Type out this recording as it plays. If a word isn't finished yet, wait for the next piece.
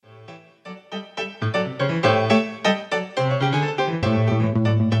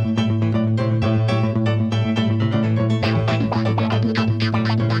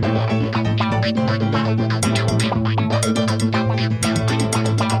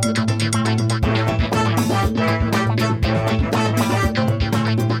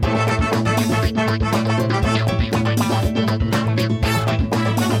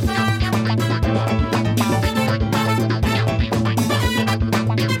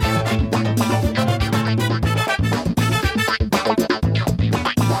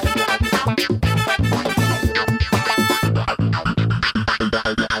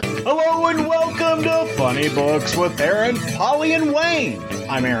Books with Aaron, Polly, and Wayne.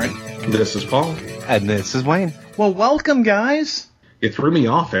 I'm Aaron. This is Paul. And this is Wayne. Well, welcome, guys. It threw me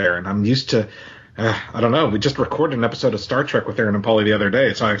off, Aaron. I'm used to, I don't know, we just recorded an episode of Star Trek with Aaron and Polly the other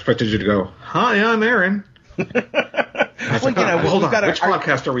day, so I expected you to go, "Hi, I'm Aaron." Hold on, which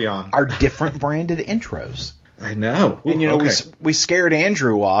podcast are we on? Our different branded intros. I know. Ooh, and, okay. we scared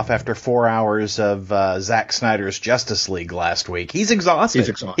Andrew off after 4 hours of Zack Snyder's Justice League last week. He's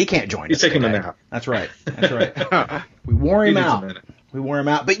exhausted. He can't join us. He's taking today. a nap. That's right. We wore him out.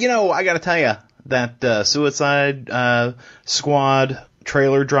 But, I got to tell you, that Suicide Squad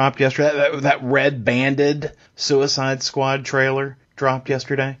trailer dropped yesterday. That red-banded Suicide Squad trailer dropped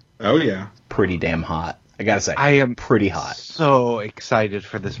yesterday. Oh, yeah. Pretty damn hot. I gotta say, I am pretty hot. So excited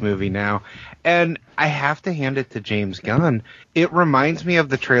for this movie now. And I have to hand it to James Gunn. It reminds me of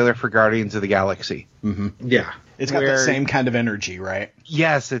the trailer for Guardians of the Galaxy. Mm-hmm. Yeah. It's got the same kind of energy, right?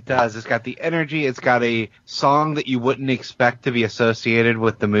 Yes, it does. It's got the energy. It's got a song that you wouldn't expect to be associated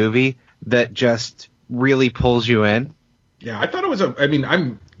with the movie that just really pulls you in. Yeah, I thought it was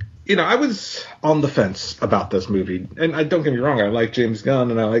I was on the fence about this movie. And don't get me wrong, I like James Gunn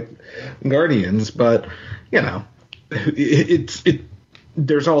and I like Guardians, but,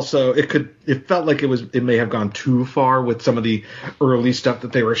 there's also, it felt like it may have gone too far with some of the early stuff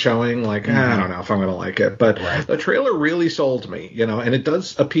that they were showing. Like, I don't know if I'm going to like it. But The trailer really sold me, and it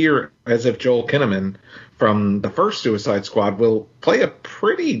does appear as if Joel Kinnaman from the first Suicide Squad will play a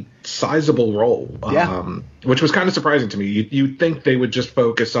pretty sizable role, which was kind of surprising to me. You'd think they would just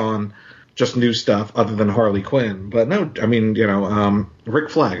focus on just new stuff other than Harley Quinn. But no, I mean, Rick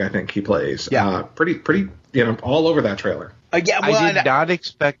Flag, I think he plays. Yeah. Pretty, all over that trailer. I did not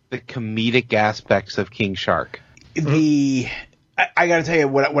expect the comedic aspects of King Shark. I got to tell you,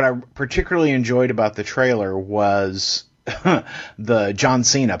 what I particularly enjoyed about the trailer was the John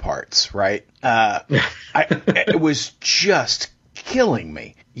Cena parts, right? It was just killing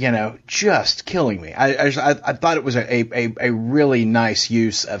me, just killing me. I thought it was a really nice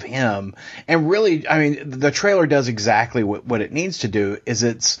use of him. And really, I mean, the trailer does exactly what it needs to do, is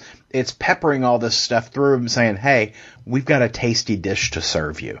it's peppering all this stuff through and saying, hey, we've got a tasty dish to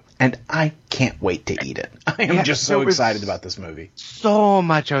serve you. And I can't wait to eat it. I am just so excited about this movie. So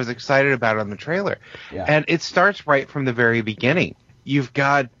much I was excited about on the trailer. Yeah. And it starts right from the very beginning. You've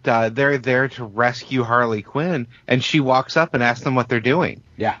got, they're there to rescue Harley Quinn, and she walks up and asks them what they're doing.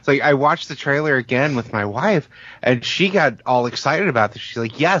 Yeah. So I watched the trailer again with my wife, and she got all excited about this. She's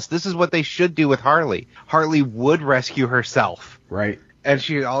like, yes, this is what they should do with Harley. Harley would rescue herself. Right. And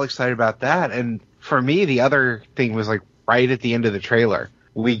she was all excited about that. And for me, the other thing was like right at the end of the trailer,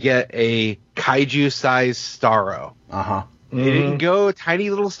 we get a kaiju-sized Starro. Uh-huh. They didn't go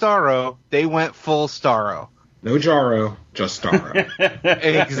tiny little Starro. They went full Starro. No Jarro, just Starro.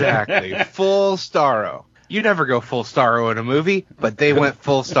 Exactly. Full Starro. You never go full Starro in a movie, but they went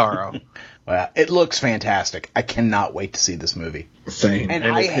full Starro. Well, it looks fantastic. I cannot wait to see this movie. Same. And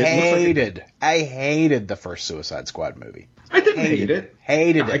I hated the first Suicide Squad movie. I didn't hate it.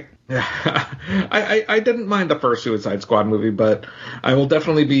 Hated it. I didn't mind the first Suicide Squad movie, but I will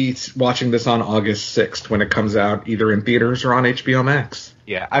definitely be watching this on August 6th when it comes out, either in theaters or on HBO Max.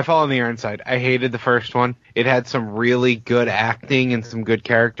 Yeah, I fall on the Aaron side. I hated the first one. It had some really good acting and some good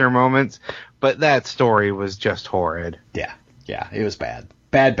character moments, but that story was just horrid. Yeah, it was bad.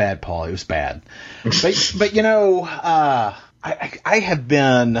 Bad, Paul. It was bad. But I have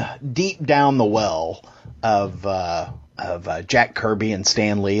been deep down the well of Jack Kirby and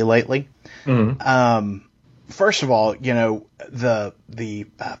Stan Lee lately. Mm-hmm. First of all, the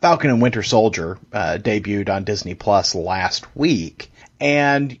Falcon and Winter Soldier debuted on Disney Plus last week.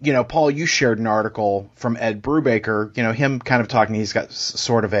 And, Paul, you shared an article from Ed Brubaker, him kind of talking, he's got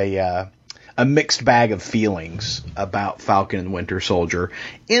sort of a mixed bag of feelings about Falcon and Winter Soldier,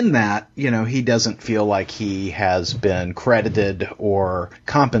 in that, he doesn't feel like he has been credited or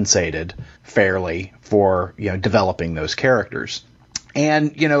compensated fairly for, developing those characters.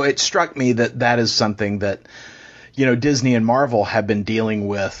 And, it struck me that is something that, Disney and Marvel have been dealing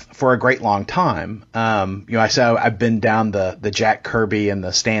with for a great long time. I said I've been down the Jack Kirby and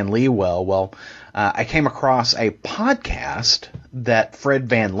the Stan Lee well. Well, I came across a podcast that Fred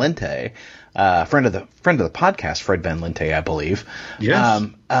Van Lente, friend of the podcast, Fred Van Lente, I believe, yes,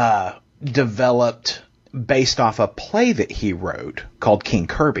 developed based off a play that he wrote called King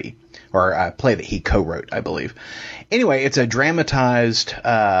Kirby, or a play that he co-wrote, I believe. Anyway, it's a dramatized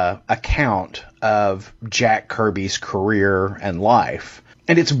account of Jack Kirby's career and life,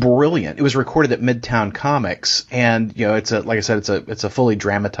 and it's brilliant. It was recorded at Midtown Comics, and it's a fully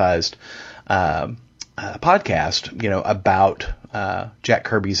dramatized podcast, about Jack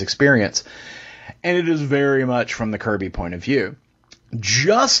Kirby's experience. And it is very much from the Kirby point of view.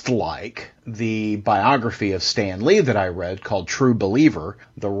 Just like the biography of Stan Lee that I read called True Believer,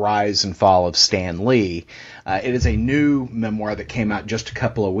 The Rise and Fall of Stan Lee. It is a new memoir that came out just a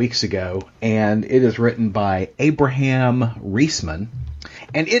couple of weeks ago, and it is written by Abraham Reisman.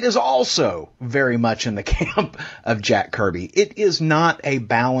 And it is also very much in the camp of Jack Kirby. It is not a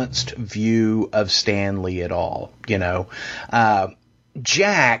balanced view of Stan Lee at all.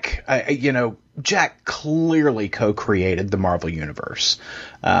 Jack clearly co-created the Marvel Universe,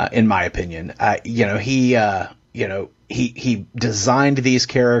 in my opinion. He designed these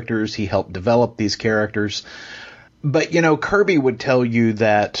characters. He helped develop these characters. But, Kirby would tell you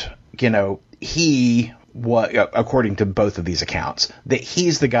that, according to both of these accounts, that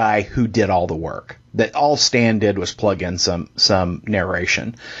he's the guy who did all the work. That all Stan did was plug in some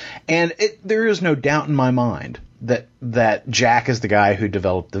narration. And there is no doubt in my mind that Jack is the guy who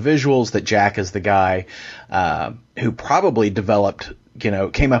developed the visuals, that Jack is the guy who probably developed,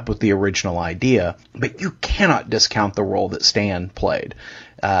 came up with the original idea. But you cannot discount the role that Stan played,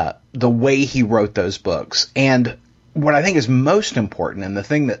 the way he wrote those books. And what I think is most important, and the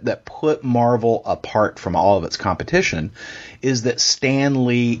thing that put Marvel apart from all of its competition, is that Stan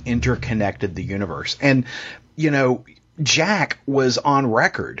Lee interconnected the universe. And, Jack was on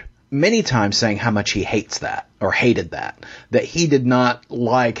record many times saying how much he hated that he did not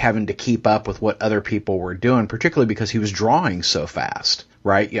like having to keep up with what other people were doing, particularly because he was drawing so fast,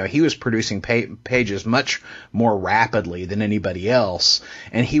 right? He was producing pages much more rapidly than anybody else,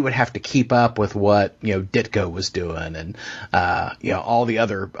 and he would have to keep up with what, Ditko was doing and, all the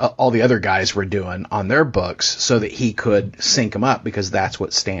other guys were doing on their books so that he could sync them up, because that's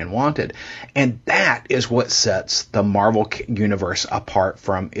what Stan wanted. And that is what sets the Marvel universe apart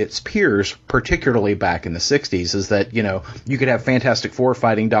from its peers, particularly back in the 60s, is that, you could have Fantastic Four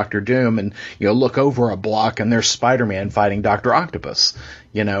fighting Doctor Doom and, look over a block and there's Spider-Man fighting Dr. Octopus.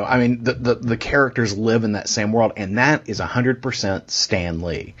 The characters live in that same world, and that is 100% Stan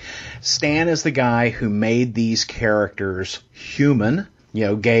Lee. Stan is the guy who made these characters human,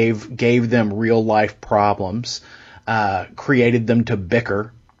 gave them real life problems, created them to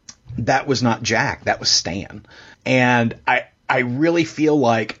bicker. That was not Jack, that was Stan. And I really feel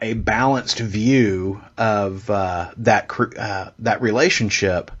like a balanced view of that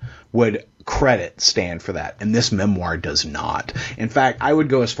relationship would credit Stan for that, and this memoir does not. In fact, I would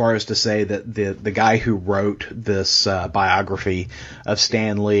go as far as to say that the guy who wrote this biography of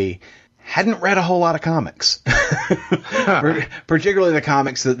Stan Lee hadn't read a whole lot of comics, particularly the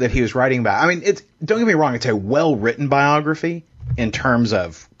comics that he was writing about. Don't get me wrong, it's a well-written biography in terms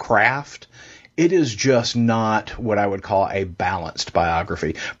of craft. It is just not what I would call a balanced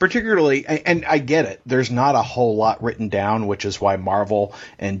biography. Particularly, and I get it, there's not a whole lot written down, which is why Marvel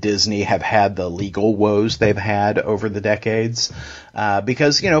and Disney have had the legal woes they've had over the decades.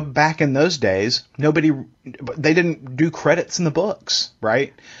 Because, back in those days, they didn't do credits in the books,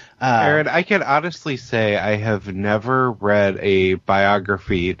 right? Aaron, I can honestly say I have never read a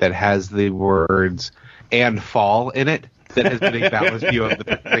biography that has the words "and fall" in it that has been a balanced view of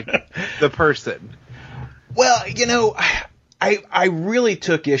the person. Well, I really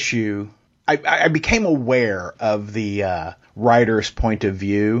took issue. I became aware of the writer's point of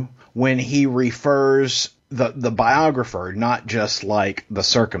view when he refers the biographer, not just like the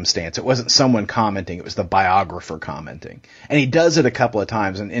circumstance. It wasn't someone commenting, it was the biographer commenting. And he does it a couple of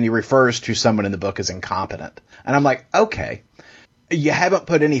times, and he refers to someone in the book as incompetent. And I'm like, okay, you haven't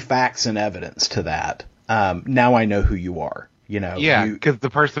put any facts and evidence to that. Now I know who you are, Yeah, because the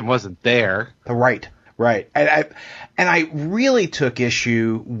person wasn't there. Right. And I really took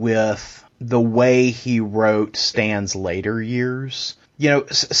issue with the way he wrote Stan's later years.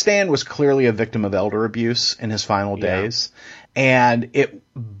 Stan was clearly a victim of elder abuse in his final days, and it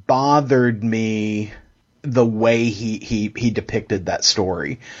bothered me the way he depicted that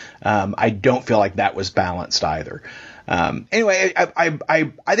story. I don't feel like that was balanced either. Anyway, I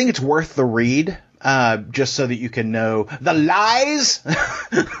think it's worth the read. Just so that you can know the lies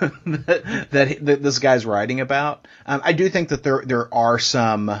that this guy's writing about. I do think that there are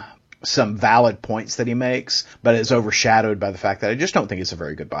some valid points that he makes, but it's overshadowed by the fact that I just don't think it's a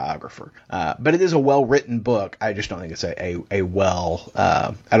very good biographer. But it is a well-written book. I just don't think it's I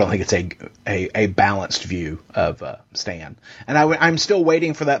don't think it's a balanced view of Stan. And I'm still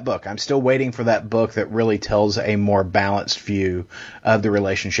waiting for that book. I'm still waiting for that book that really tells a more balanced view of the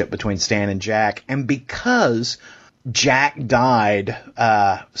relationship between Stan and Jack. And because Jack died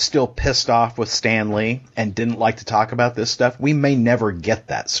still pissed off with Stan Lee and didn't like to talk about this stuff, we may never get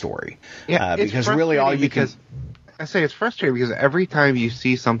that story. Yeah, because really all you can... I say it's frustrating because every time you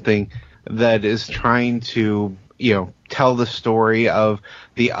see something that is trying to, tell the story of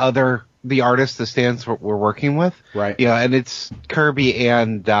the artist the stands we're working with. Right. And it's Kirby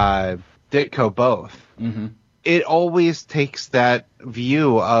and Ditko both. Mm-hmm. It always takes that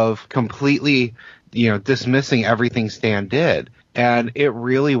view of completely, dismissing everything Stan did. And it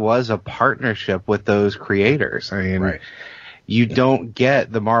really was a partnership with those creators. I mean, right. You don't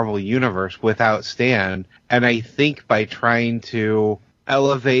get the Marvel Universe without Stan. And I think by trying to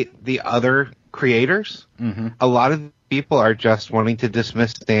elevate the other creators, mm-hmm. a lot of people are just wanting to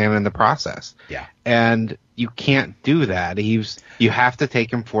dismiss Stan in the process. Yeah. And you can't do that. You have to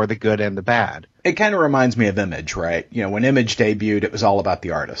take him for the good and the bad. It kind of reminds me of Image, right? When Image debuted, it was all about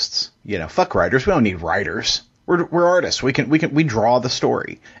the artists. Fuck writers. We don't need writers. We're artists. We draw the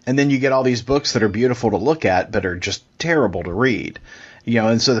story. And then you get all these books that are beautiful to look at, but are just terrible to read.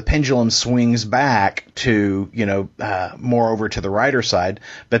 And so the pendulum swings back to, more over to the writer side,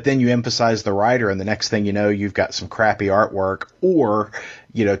 but then you emphasize the writer, and the next thing you know, you've got some crappy artwork or,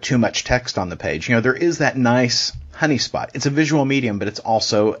 too much text on the page. There is that nice honey spot. It's a visual medium, but it's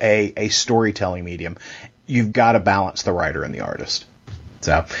also a storytelling medium. You've got to balance the writer and the artist.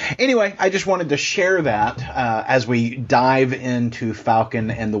 So anyway, I just wanted to share that as we dive into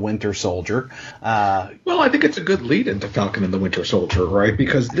Falcon and the Winter Soldier. Well, I think it's a good lead into Falcon and the Winter Soldier, right?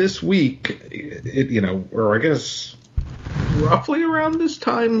 Because this week, or I guess roughly around this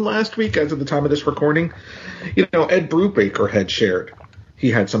time last week, as of the time of this recording, Ed Brubaker had shared he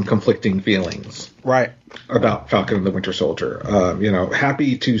had some conflicting feelings, right, about Falcon and the Winter Soldier.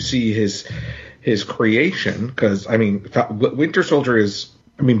 Happy to see his creation, because, Winter Soldier is,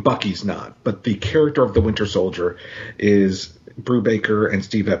 Bucky's not, but the character of the Winter Soldier is Brubaker and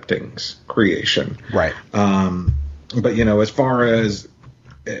Steve Epting's creation. Right. But, as far as,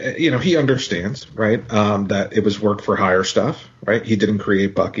 he understands, right, that it was work for hire stuff, right? He didn't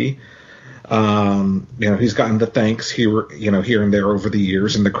create Bucky. He's gotten the thanks here and there over the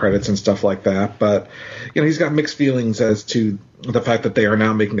years in the credits and stuff like that. But, he's got mixed feelings as to the fact that they are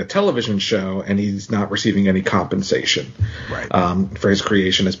now making a television show and he's not receiving any compensation, right, for his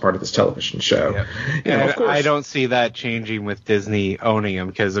creation as part of this television show. Yep. Of course, I don't see that changing with Disney owning him,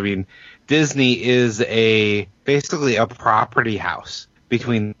 because, Disney is basically a property house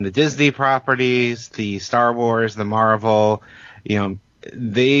between the Disney properties, the Star Wars, the Marvel,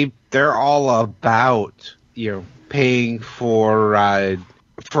 they're all about, paying for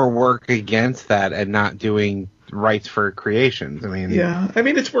work against that and not doing rights for creations.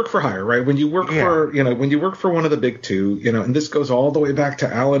 It's work for hire, right? When you work for one of the big two, and this goes all the way back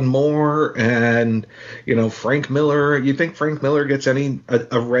to Alan Moore and, Frank Miller. You think Frank Miller gets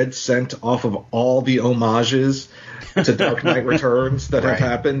a red cent off of all the homages to Dark Knight Returns that have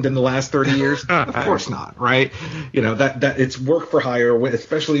happened in the last 30 years? Of course not, right? That it's work for hire,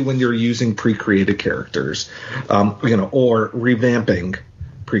 especially when you're using pre-created characters, or revamping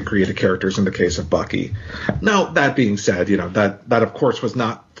pre-created characters in the case of Bucky. Now, that being said, that of course was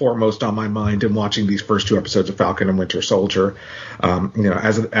not foremost on my mind in watching these first two episodes of Falcon and Winter Soldier.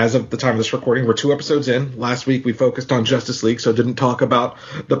 As of the time of this recording, we're 2 episodes in. Last week we focused on Justice League, so didn't talk about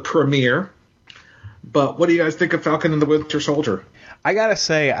the premiere. But what do you guys think of Falcon and the Winter Soldier? I gotta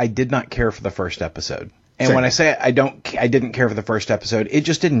say, I did not care for the first episode. And Same. when I say I didn't care for the first episode, it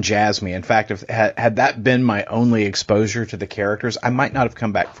just didn't jazz me. In fact, had that been my only exposure to the characters, I might not have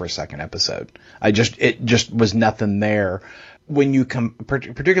come back for a second episode. It just was nothing there. When you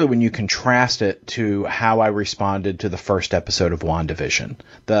particularly when you contrast it to how I responded to the first episode of WandaVision,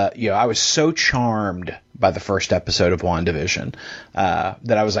 I was so charmed by the first episode of WandaVision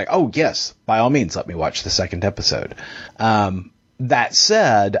that I was like, oh yes, by all means, let me watch the second episode. That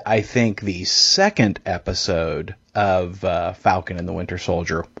said, I think the second episode of Falcon and the Winter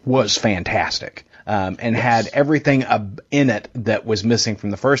Soldier was fantastic. And had everything in it that was missing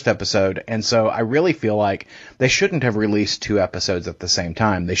from the first episode. And so I really feel like they shouldn't have released 2 episodes at the same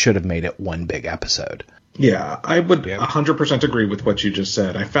time. They should have made it one big episode. Yeah, I would 100% agree with what you just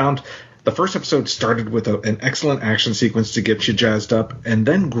said. I found the first episode started with an excellent action sequence to get you jazzed up, and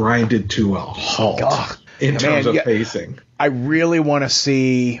then grinded to a halt in terms of pacing. I really want to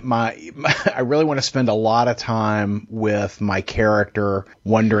see I really want to spend a lot of time with my character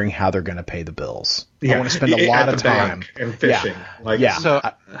wondering how they're going to pay the bills. I want to spend a lot of time and fishing. So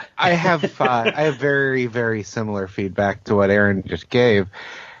I have very, very similar feedback to what Aaron just gave.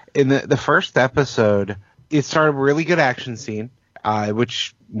 In the first episode, it started a really good action scene,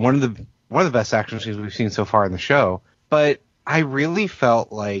 which one of the best action scenes we've seen so far in the show. But I really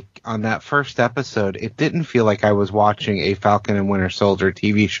felt like on that first episode, it didn't feel like I was watching a Falcon and Winter Soldier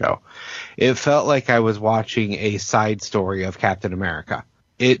TV show. It felt like I was watching a side story of Captain America.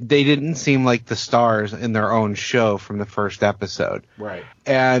 they didn't seem like the stars in their own show from the first episode. Right.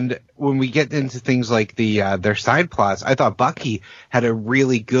 And when we get into things like their side plots, I thought Bucky had a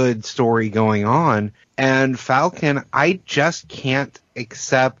really good story going on, and Falcon, I just can't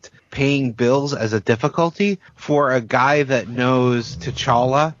accept paying bills as a difficulty for a guy that knows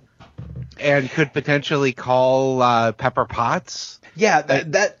T'Challa and could potentially call Pepper Potts. Yeah,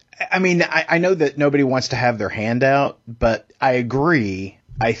 I mean, I know that nobody wants to have their hand out, but I agree.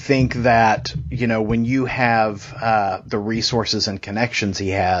 I think that, when you have the resources and connections he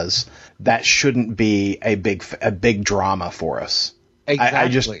has, that shouldn't be a big drama for us.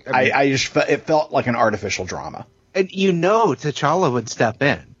 Exactly. It felt like an artificial drama. And T'Challa would step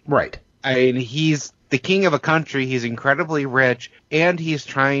in. Right. I mean, he's the king of a country, he's incredibly rich, and he's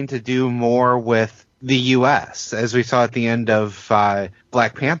trying to do more with the U.S., as we saw at the end of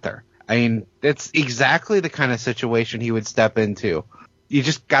Black Panther. I mean, it's exactly the kind of situation he would step into. You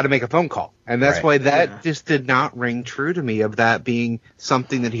just got to make a phone call. And that's why that just did not ring true to me of that being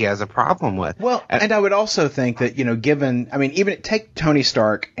something that he has a problem with. Well, and I would also think that, even take Tony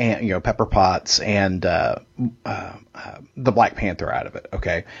Stark and, Pepper Potts and the Black Panther out of it,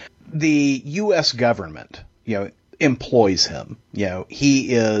 okay? The U.S. government, employs him.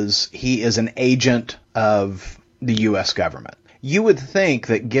 He is an agent of the U.S. government. You would think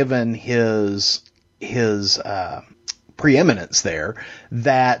that given his preeminence there,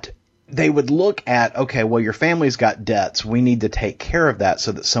 that they would look at, okay, well, your family's got debts. We need to take care of that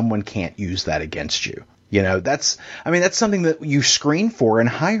so that someone can't use that against you. That's something that you screen for in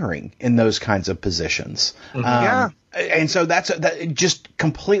hiring in those kinds of positions. Mm-hmm. And so that it just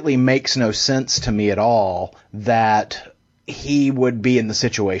completely makes no sense to me at all that he would be in the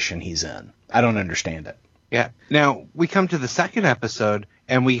situation he's in. I don't understand it. Yeah. Now, we come to the second episode,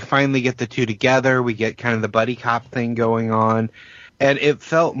 and we finally get the two together. We get kind of the buddy cop thing going on. And it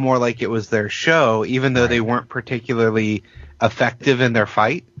felt more like it was their show, even though they weren't particularly effective in their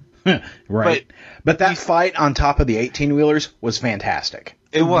fight. Right. But that fight on top of the 18-wheelers was fantastic.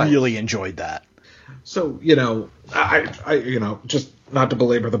 It was. I really enjoyed that. So, I just not to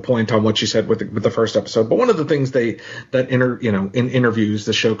belabor the point on what you said with the first episode, but one of the things in interviews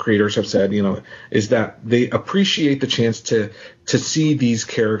the show creators have said, is that they appreciate the chance to see these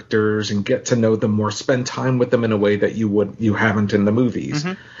characters and get to know them more, spend time with them in a way that you haven't in the movies.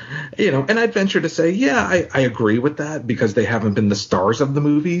 Mm-hmm. And I'd venture to say, I agree with that because they haven't been the stars of the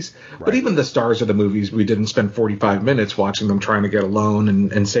movies. Right. But even the stars of the movies, we didn't spend 45 minutes watching them trying to get a loan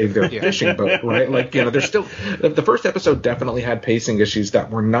and save their fishing boat, right? Like, there's still the first episode definitely had pacing issues that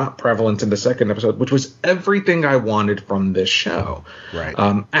were not prevalent in the second episode, which was everything I wanted from this show. Right.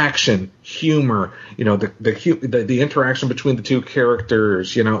 Action, humor, the interaction between the two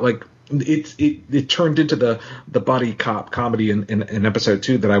characters, it turned into the buddy cop comedy in episode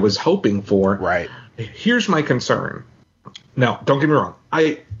 2 that I was hoping for. Right. Here's my concern. Now, don't get me wrong.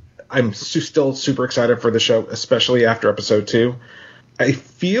 I'm still super excited for the show, especially after episode 2. I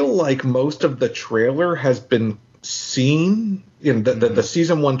feel like most of the trailer has been seen. The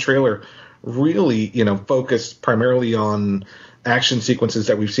season 1 trailer really, focused primarily on action sequences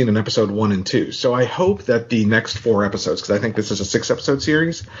that we've seen in episode 1 and 2. So I hope that the next 4 episodes, because I think this is a 6-episode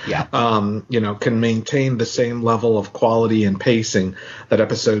series, can maintain the same level of quality and pacing that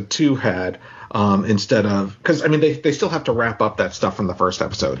episode 2 had. Instead of, because they still have to wrap up that stuff from the first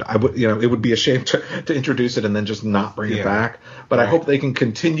episode. It would be a shame to introduce it and then just not bring it back. But I hope they can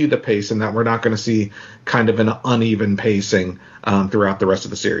continue the pace and that we're not going to see kind of an uneven pacing throughout the rest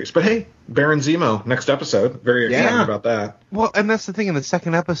of the series. But hey, Baron Zemo next episode, very excited about that. Well, and that's the thing in the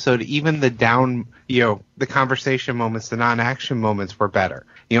second episode, even the the conversation moments, the non-action moments were better.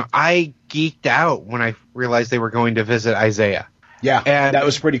 I geeked out when I realized they were going to visit Isaiah. Yeah, and that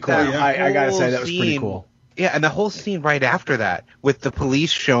was pretty cool. I gotta say, that was pretty cool. Yeah, and the whole scene right after that, with the police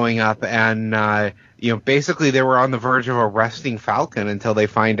showing up and, basically they were on the verge of arresting Falcon until they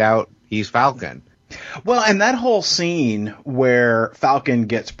find out he's Falcon. Well, and that whole scene where Falcon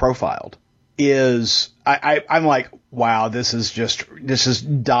gets profiled is, I'm like, wow, this is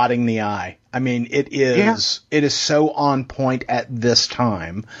dotting the I. I mean, it is so on point at this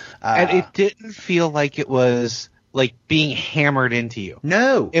time. And it didn't feel like it was like being hammered into you.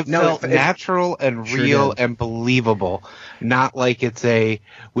 No. It felt natural and real and believable. Not like it's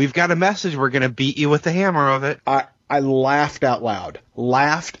we've got a message, we're going to beat you with the hammer of it. I laughed out loud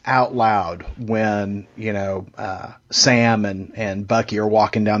when, Sam and Bucky are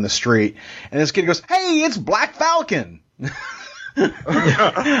walking down the street and this kid goes, "Hey, it's Black Falcon." And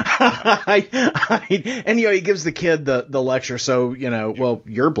he gives the kid the lecture. So, well,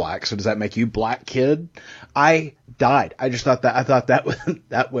 you're black. So does that make you black, kid? I died. I just thought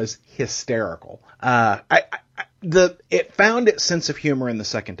that was hysterical. It found its sense of humor in the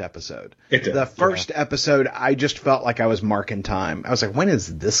second episode. It did. The first episode, I just felt like I was marking time. I was like, when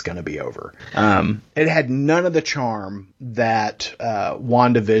is this going to be over? It had none of the charm that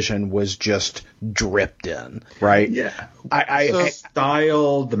WandaVision was just dripped in, right? Yeah. The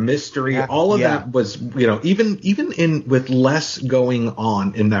style, the mystery, all of that was, even in with less going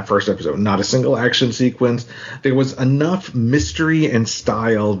on in that first episode, not a single action sequence, there was enough mystery and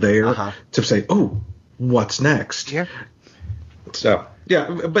style there to say, oh, what's next? Yeah. So,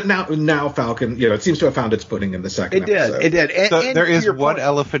 but now Falcon, it seems to have found its footing in the second episode. It did. And there is one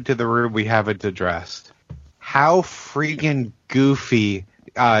elephant in the room we haven't addressed. How freaking goofy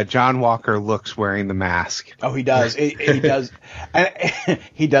John Walker looks wearing the mask. Oh, he does. He does.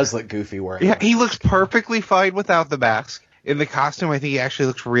 He does look goofy wearing it. Yeah, he looks perfectly fine without the mask. In the costume, I think he actually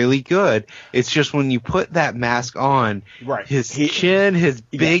looks really good. It's just when you put that mask on, right? His chin, his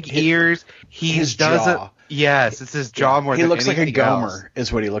big ears, his jaw. Yes, it's his jaw more than anything else. He looks like a Gomer,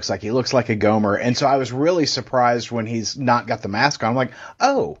 is what he looks like. He looks like a Gomer. And so I was really surprised when he's not got the mask on. I'm like,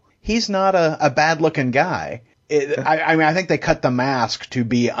 oh, he's not a bad-looking guy. I think they cut the mask to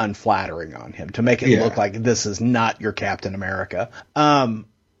be unflattering on him, to make it look like this is not your Captain America.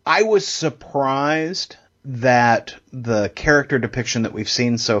 I was surprised that the character depiction that we've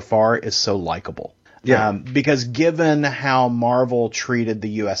seen so far is so likable. Yeah. Because given how Marvel treated the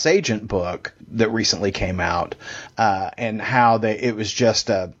U.S. Agent book that recently came out, and how it was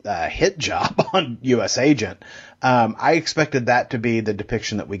just a hit job on U.S. Agent, I expected that to be the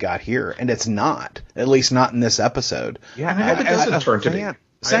depiction that we got here, and it's not. At least not in this episode. Yeah, I hope it doesn't turn to be.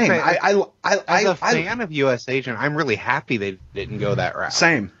 Same. As a fan of U.S. Agent, I'm really happy they didn't go that route.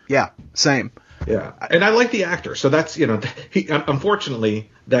 Same. Yeah. Same. Yeah, and I like the actor, so that's he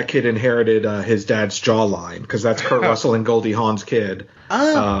unfortunately that kid inherited his dad's jawline because that's Kurt Russell and Goldie Hawn's kid.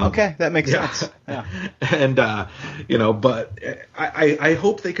 Oh, okay, that makes sense. Yeah, and but I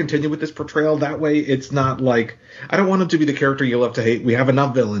hope they continue with this portrayal. That way, it's not like I don't want him to be the character you love to hate. We have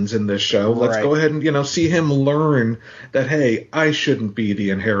enough villains in this show. Let's go ahead and see him learn that hey, I shouldn't be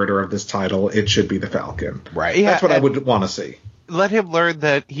the inheritor of this title. It should be the Falcon. Right. Yeah, that's what I would want to see. Let him learn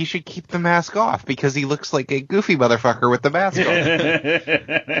that he should keep the mask off because he looks like a goofy motherfucker with the mask on.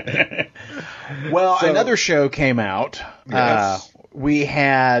 Well, another show came out. Yes. We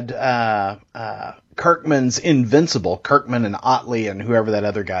had Kirkman's Invincible, Kirkman and Otley and whoever that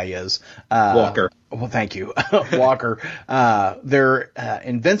other guy is. Walker. Well, thank you. Walker. Their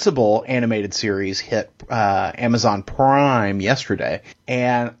Invincible animated series hit Amazon Prime yesterday.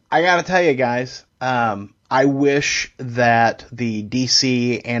 And I got to tell you guys, I wish that the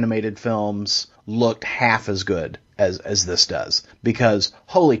DC animated films looked half as good as this does, because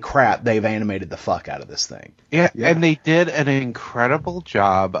holy crap, they've animated the fuck out of this thing. Yeah, and they did an incredible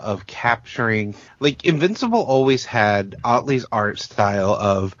job of capturing, like, Invincible always had Otley's art style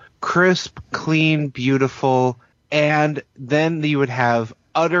of crisp, clean, beautiful, and then you would have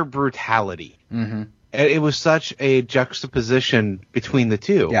utter brutality. Mm-hmm. And it was such a juxtaposition between the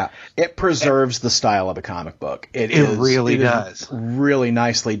two. Yeah, it preserves the style of a comic book. It really does. Really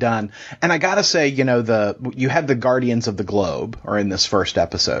nicely done. And I gotta say, you had the Guardians of the Globe are in this first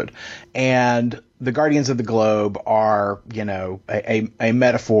episode, and the Guardians of the Globe are, a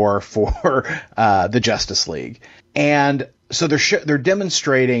metaphor for the Justice League, and so they're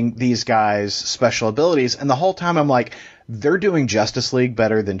demonstrating these guys' special abilities, and the whole time I'm like, they're doing Justice League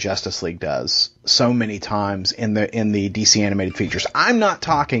better than Justice League does so many times in the DC animated features. I'm not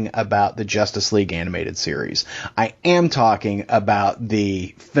talking about the Justice League animated series. I am talking about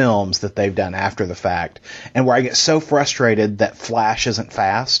the films that they've done after the fact, and where I get so frustrated that Flash isn't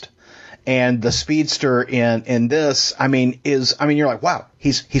fast. And the speedster in this, you're like, wow,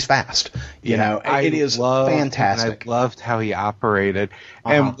 he's fast. It is fantastic. I loved how he operated.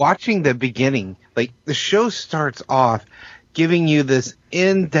 And watching the beginning, like, the show starts off giving you this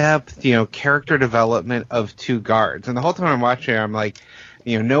in-depth, character development of two guards. And the whole time I'm watching, I'm like,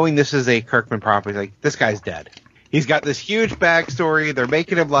 knowing this is a Kirkman property, like, this guy's dead. He's got this huge backstory. They're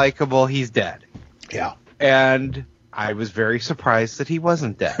making him likable. He's dead. Yeah. And I was very surprised that he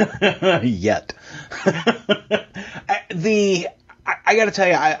wasn't dead. Yet. I got to tell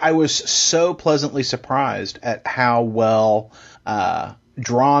you, I was so pleasantly surprised at how well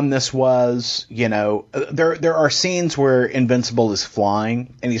drawn this was. There are scenes where Invincible is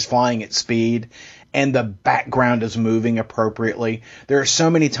flying, and he's flying at speed, and the background is moving appropriately. There are so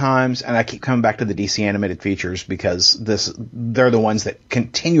many times, and I keep coming back to the DC animated features because they're the ones that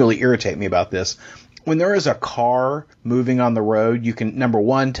continually irritate me about this. When there is a car moving on the road, you can, number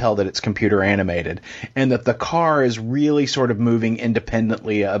one, tell that it's computer animated and that the car is really sort of moving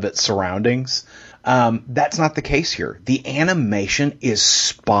independently of its surroundings. That's not the case here. The animation is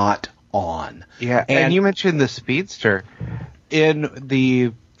spot on. Yeah, and you mentioned the speedster. In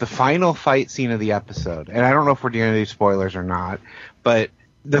the final fight scene of the episode, and I don't know if we're doing any spoilers or not, but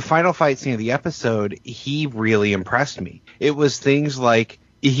the final fight scene of the episode, he really impressed me. It was things like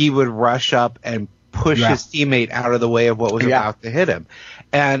he would rush up and push his teammate out of the way of what was about to hit him.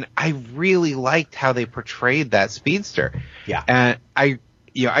 And I really liked how they portrayed that speedster. Yeah. And I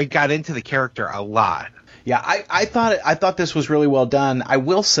got into the character a lot. Yeah, I thought this was really well done. I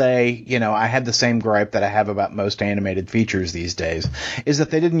will say, I had the same gripe that I have about most animated features these days, is that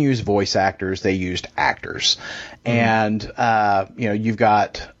they didn't use voice actors, they used actors. And you've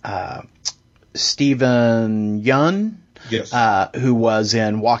got Steven Yeun, yes, who was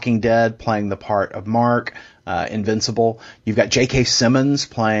in Walking Dead playing the part of Mark, Invincible. You've got J.K. Simmons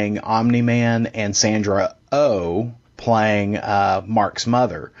playing Omni-Man and Sandra Oh playing Mark's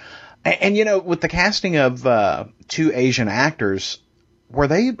mother. And with the casting of two Asian actors, were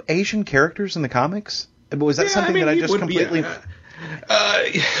they Asian characters in the comics? Was that something that I just completely...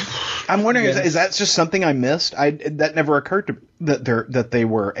 I'm wondering, is that just something I missed? That never occurred to me, that they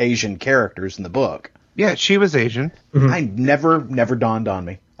were Asian characters in the book. Yeah, she was Asian. Mm-hmm. I never dawned on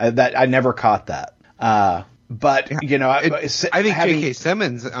me. I never caught that. But I think J.K.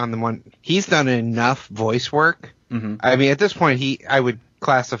 Simmons on the one, he's done enough voice work. Mm-hmm. I mean, at this point, I would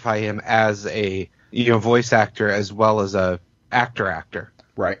classify him as a voice actor as well as a actor.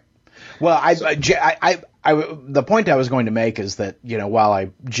 Right. Well, the point I was going to make is that while I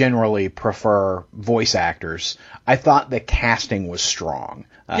generally prefer voice actors, I thought the casting was strong.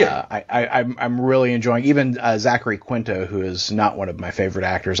 Yeah. I'm really enjoying even Zachary Quinto, who is not one of my favorite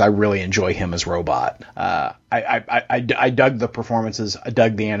actors. I really enjoy him as Robot. I dug the performances. I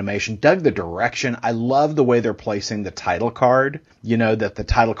dug the animation. Dug the direction. I love the way they're placing the title card. That the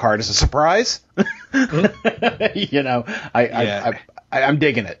title card is a surprise. I'm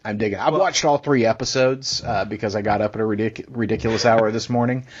digging it. I've watched all 3 episodes because I got up at a ridiculous hour this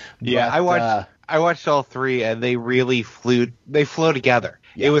morning. I watched all 3, and they really flow together.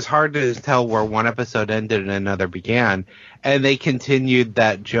 Yeah. It was hard to tell where one episode ended and another began, and they continued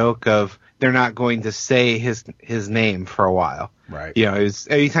that joke of they're not going to say his name for a while. Right. It was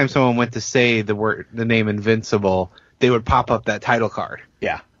anytime someone went to say the name Invincible, they would pop up that title card.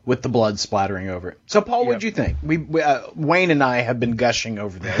 Yeah. With the blood splattering over it. So, Paul, what'd you think? Wayne and I have been gushing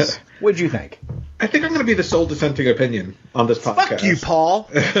over this. What'd you think? I think I'm going to be the sole dissenting opinion on this podcast. Fuck you, Paul.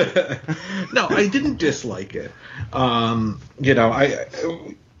 No, I didn't dislike it. I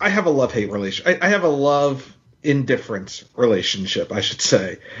have a love-hate relationship. I have a love-indifference relationship, I should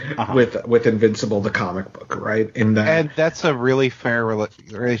say, with Invincible, the comic book, right? And that's a really fair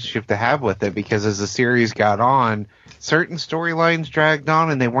relationship to have with it, because as the series got on, certain storylines dragged on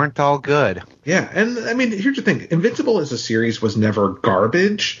and they weren't all good. Yeah, and I mean, here's the thing. Invincible as a series was never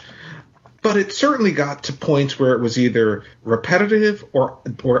garbage, but it certainly got to points where it was either repetitive or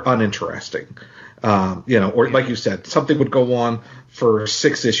uninteresting. Like you said, something would go on for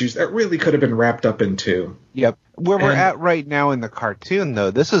 6 issues that really could have been wrapped up in 2. Yep. Where we're at right now in the cartoon,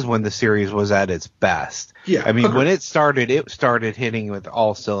 though, this is when the series was at its best. Yeah. I mean, when it started hitting with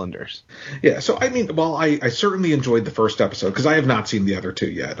all cylinders. Yeah. So, I mean, while I certainly enjoyed the first episode, because I have not seen the other 2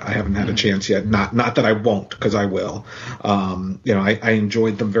 yet. I haven't had a chance yet. Not that I won't, because I will. I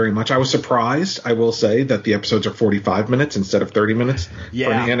enjoyed them very much. I was surprised, I will say, that the episodes are 45 minutes instead of 30 minutes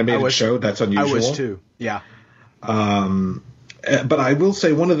for an animated show. That's unusual. I was too. Yeah. But I will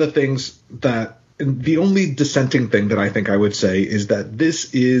say one of the things the only dissenting thing that I think I would say is that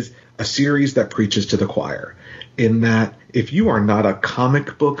this is a series that preaches to the choir, in that if you are not a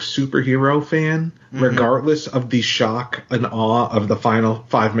comic book superhero fan, regardless of the shock and awe of the final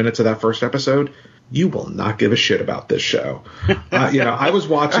 5 minutes of that first episode, you will not give a shit about this show. I was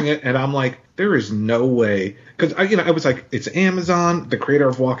watching it and I'm like, there is no way. Because, I was like, it's Amazon, the creator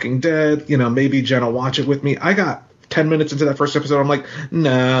of Walking Dead, maybe Jen will watch it with me. I got 10 minutes into that first episode, I'm like,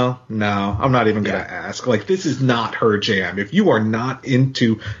 no, I'm not even going to ask. Like, this is not her jam. If you are not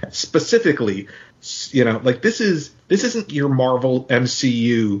into specifically, this isn't your Marvel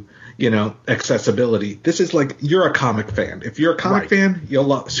MCU, accessibility. This is like, you're a comic fan. If you're a comic fan, you'll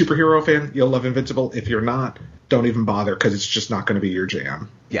love superhero fan, you'll love Invincible. If you're not, don't even bother, because it's just not going to be your jam.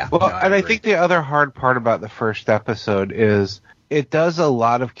 Yeah. Well, I think the other hard part about the first episode is it does a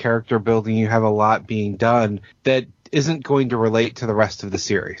lot of character building. You have a lot being done that isn't going to relate to the rest of the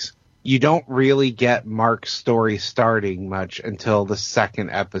series. You don't really get Mark's story starting much until the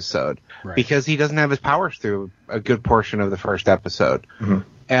second episode, because he doesn't have his powers through a good portion of the first episode. Mm-hmm.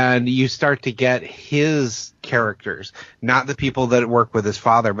 And you start to get his characters, not the people that work with his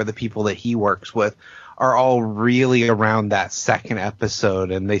father, but the people that he works with, are all really around that second episode,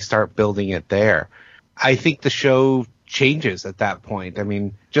 and they start building it there. I think the show changes at that point. I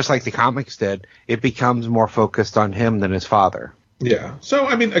mean, just like the comics did, it becomes more focused on him than his father. Yeah. So,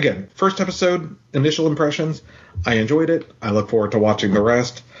 I mean, again, first episode, initial impressions, I enjoyed it. I look forward to watching the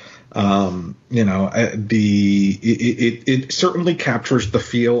rest. It certainly captures the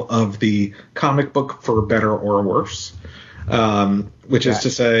feel of the comic book, for better or worse, which is to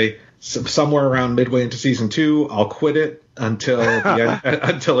say, somewhere around midway into season 2, I'll quit it until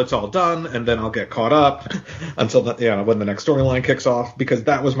until it's all done, and then I'll get caught up until when the next storyline kicks off, because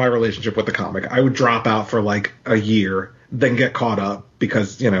that was my relationship with the comic. I would drop out for like a year, then get caught up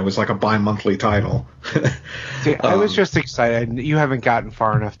because it was like a bi-monthly title. See, I was just excited. You haven't gotten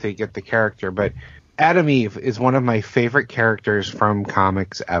far enough to get the character, but Adam Eve is one of my favorite characters from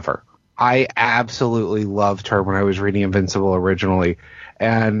comics ever. I absolutely loved her when I was reading Invincible originally,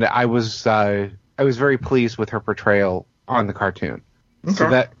 and I was very pleased with her portrayal on the cartoon. Okay.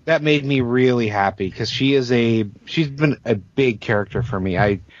 So that made me really happy, because she's been a big character for me.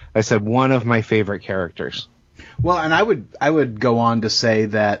 I said one of my favorite characters. Well, and I would go on to say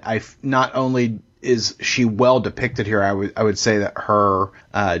that not only is she well depicted here, I would say that her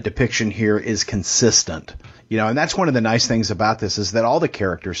depiction here is consistent. And that's one of the nice things about this, is that all the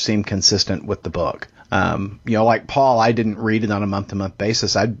characters seem consistent with the book. Like Paul, I didn't read it on a month-to-month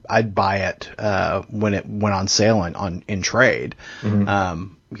basis. I'd buy it when it went on sale in trade.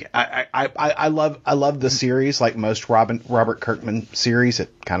 Mm-hmm. I love the series. Like most Robert Kirkman series,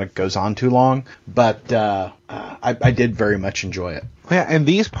 it kind of goes on too long, but I did very much enjoy it. Yeah, and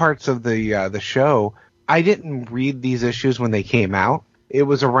these parts of the show, I didn't read these issues when they came out. It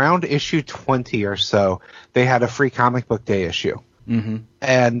was around issue 20 or so. They had a free comic book day issue. Mm-hmm.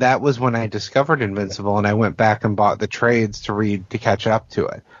 And that was when I discovered Invincible, and I went back and bought the trades to read to catch up to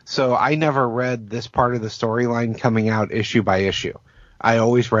it. So I never read this part of the storyline coming out issue by issue. I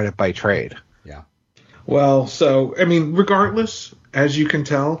always read it by trade. Yeah. Well, so, I mean, regardless, as you can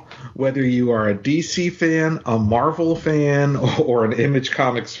tell, whether you are a DC fan, a Marvel fan, or an Image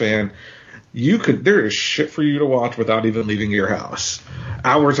Comics fan, there is shit for you to watch without even leaving your house.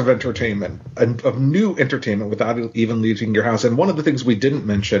 Hours of entertainment, of new entertainment without even leaving your house. And one of the things we didn't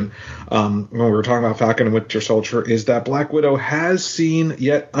mention when we were talking about Falcon and Winter Soldier is that Black Widow has seen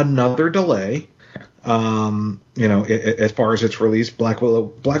yet another delay. As far as its release, Black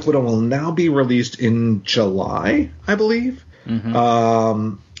Widow will now be released in July, I believe. Mm-hmm.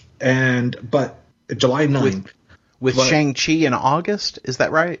 But July 9th. With Shang-Chi in August, is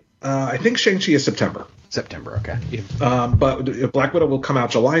that right? I think Shang-Chi is September. September, okay. But Black Widow will come out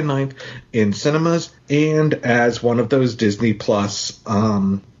July 9th in cinemas and as one of those Disney Plus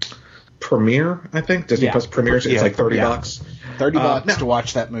premiere, I think. Disney Plus premieres. It's like $30. $30 to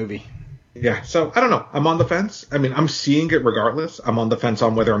watch that movie. Yeah, so I don't know. I'm on the fence. I mean, I'm seeing it regardless. I'm on the fence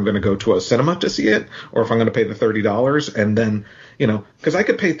on whether I'm going to go to a cinema to see it or if I'm going to pay the $30 and then, because I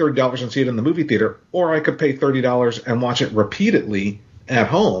could pay $30 and see it in the movie theater, or I could pay $30 and watch it repeatedly at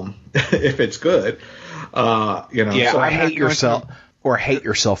home if it's good. So I hate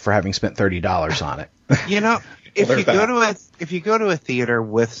yourself for having spent $30 on it. If you go to a theater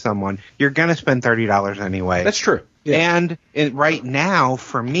with someone, you're going to spend $30 anyway. That's true. Yeah. And right now,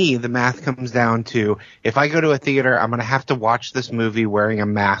 for me, the math comes down to, if I go to a theater, I'm going to have to watch this movie wearing a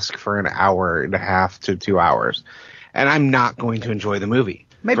mask for an hour and a half to 2 hours. And I'm not going to enjoy the movie.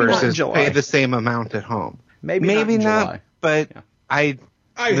 Maybe not in July. Pay the same amount at home. Maybe not in July. But yeah. I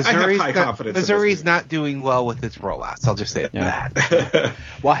have high confidence. Missouri's not doing well with its rollouts. I'll just say that.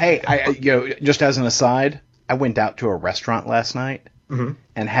 Well, hey, just as an aside, I went out to a restaurant last night and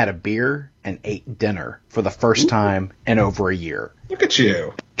had a beer and ate dinner for the first time in over a year. Look at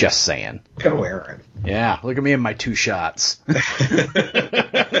you. Just saying. Go, Aaron. Yeah, look at me and my 2 shots.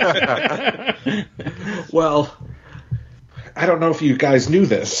 Well, I don't know if you guys knew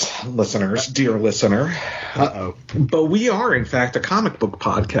this, listeners, dear listener. Uh-oh. But we are, in fact, a comic book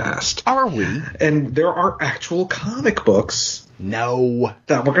podcast. Are we? And there are actual comic books No.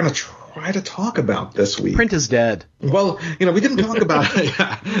 that we're going to try to talk about this week. Print is dead. Well, we didn't talk about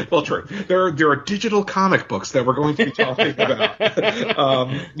yeah, well, true. There are digital comic books that we're going to be talking about.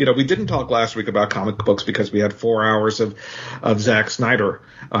 We didn't talk last week about comic books because we had 4 hours of Zack Snyder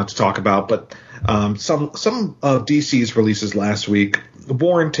to talk about, but some of DC's releases last week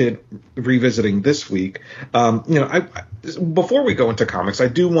warranted revisiting this week. Before we go into comics, I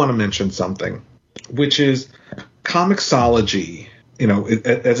do want to mention something, which is Comixology.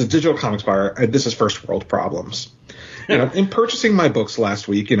 As a digital comics buyer, this is first world problems. In purchasing my books last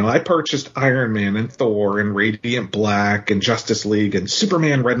week, I purchased Iron Man and Thor and Radiant Black and Justice League and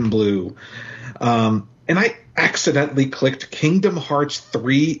Superman Red and Blue. And I accidentally clicked Kingdom Hearts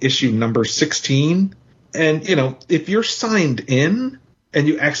 3 issue number 16. And, if you're signed in and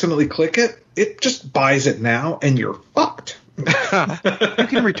you accidentally click it, it just buys it now and you're fucked. You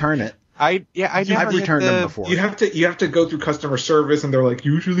can return it. I've returned them before. You have to go through customer service, and they're like,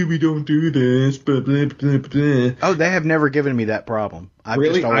 usually we don't do this. Blah, blah, blah, blah. Oh, they have never given me that problem.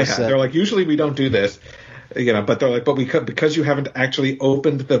 Really? I have. They're like, usually we don't do this. But they're like, but because you haven't actually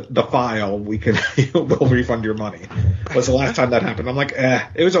opened the file, we'll refund your money. Was the last time that happened? I'm like,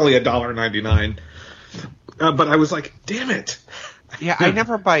 it was only $1.99. But I was like, damn it. Yeah, I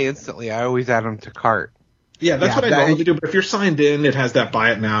never buy instantly. I always add them to cart. Yeah, that's what I normally do. But if you're signed in, it has that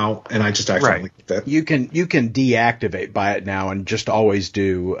buy it now, and I just accidentally get that. You can deactivate buy it now and just always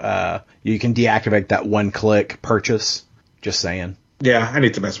do. You can deactivate that one click purchase. Just saying. Yeah, I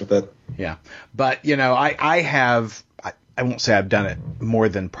need to mess with it. Yeah, but I have. I won't say I've done it more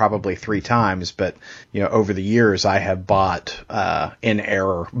than probably 3 times, but over the years I have bought in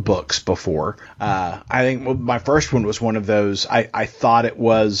error books before. I think my first one was one of those. I thought it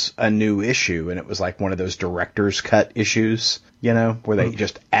was a new issue, and it was like one of those director's cut issues, where they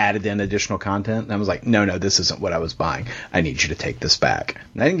just added in additional content. And I was like, no, this isn't what I was buying. I need you to take this back.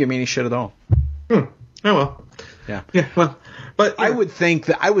 And they didn't give me any shit at all. Oh well. Yeah. Yeah. Well. But I would think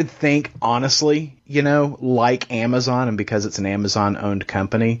honestly, like Amazon, and because it's an Amazon owned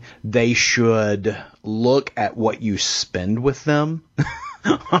company, they should look at what you spend with them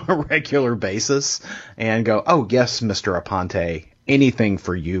on a regular basis and go, oh yes, Mr. Aponte, anything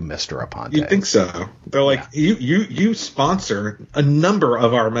for you, Mr. Aponte. You think so? They're like, you sponsor a number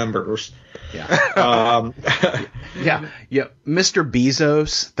of our members. Yeah. Yeah. Mr.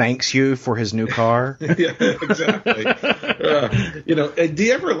 Bezos thanks you for his new car. Yeah, exactly. Do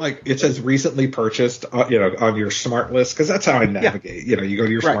you ever it says recently purchased, on your smart list? Because that's how I navigate. You go to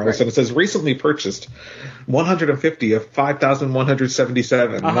your smart list and it says recently purchased 150 of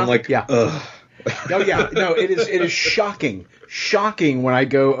 5,177. And I'm like, ugh. Oh yeah, no, it is shocking when I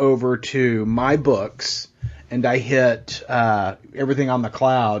go over to my books and I hit everything on the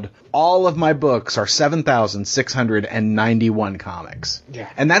cloud. All of my books are 7,691 comics. Yeah,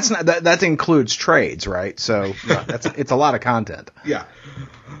 and that's not that includes trades, right? So it's a lot of content. Yeah,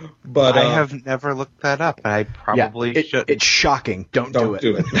 but I have never looked that up. I probably should. It's shocking. Don't do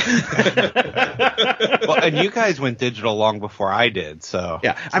it. Well, and you guys went digital long before I did, so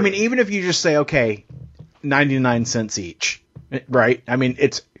yeah. I mean, even if you just say, okay, 99 cents each, right? I mean,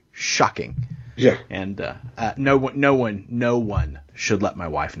 it's shocking. Yeah. And no one should let my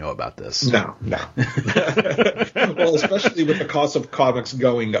wife know about this. No. Well, especially with the cost of comics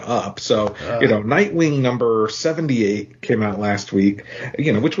going up. So, Nightwing number 78 came out last week,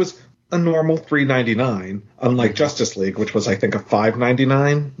 which was a normal $3.99, unlike Justice League, which was, I think, a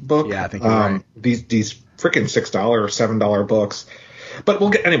 $5.99 book. Yeah, I think you're right. These freaking $6 or $7 books. But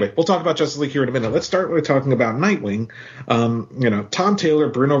we'll talk about Justice League here in a minute. Let's start with talking about Nightwing. Tom Taylor,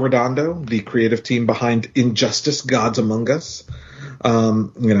 Bruno Redondo, the creative team behind Injustice: Gods Among Us,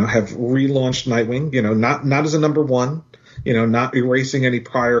 have relaunched Nightwing. Not as a number one. Not erasing any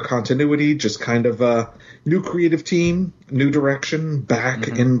prior continuity. Just kind of a new creative team, new direction, back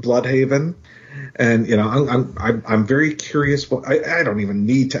in Bloodhaven. And I'm very curious. I don't even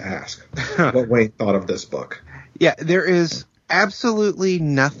need to ask what Wayne thought of this book. Yeah, there is absolutely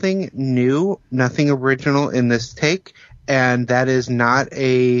nothing new, nothing original in this take, and that is not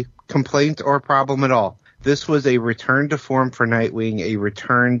a complaint or problem at all. This was a return to form for Nightwing, a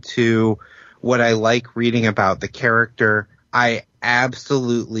return to what I like reading about the character. I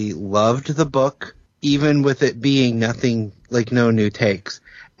absolutely loved the book, even with it being nothing, no new takes.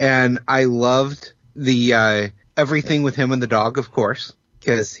 And I loved the everything with him and the dog, of course,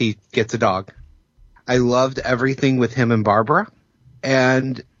 because he gets a dog. I loved everything with him and Barbara,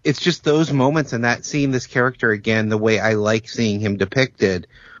 and it's just those moments and that seeing this character again, the way I like seeing him depicted,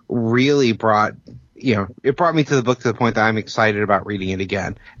 really brought me to the book to the point that I'm excited about reading it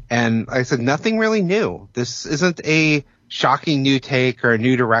again. And like I said, nothing really new. This isn't a shocking new take or a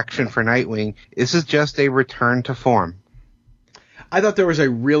new direction for Nightwing. This is just a return to form. I thought there was a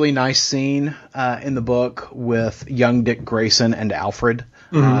really nice scene in the book with young Dick Grayson and Alfred.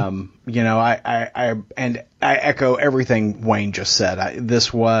 I echo everything Wayne just said.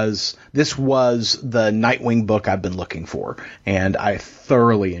 This was the Nightwing book I've been looking for, and I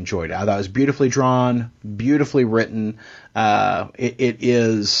thoroughly enjoyed it. I thought it was beautifully drawn, beautifully written. It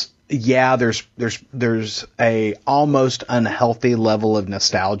is. Yeah, there's a almost unhealthy level of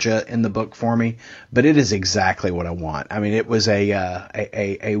nostalgia in the book for me, but it is exactly what I want. I mean, it was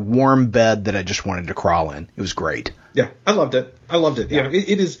a warm bed that I just wanted to crawl in. It was great. Yeah, I loved it. Yeah. You know,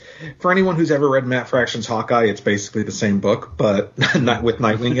 it is, for anyone who's ever read Matt Fraction's Hawkeye, it's basically the same book, but not with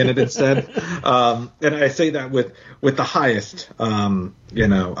Nightwing in it instead. And I say that with the highest, yeah,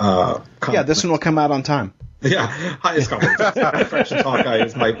 this one will come out on time. Yeah, highest compliment. Matt Fraction's Hawkeye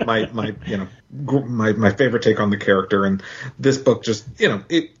is my favorite take on the character, and this book just,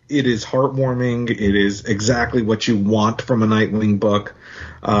 it is heartwarming. It is exactly what you want from a Nightwing book.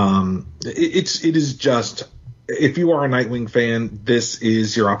 It is just, if you are a Nightwing fan, this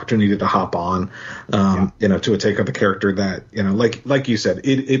is your opportunity to hop on, to a take of the character that, like you said,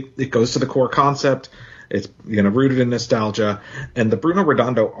 it goes to the core concept. It's rooted in nostalgia, and the Bruno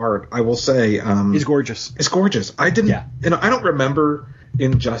Redondo art, I will say, is gorgeous. It's gorgeous. I don't remember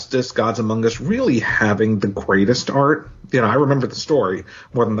Injustice: Gods Among Us really having the greatest art. I remember the story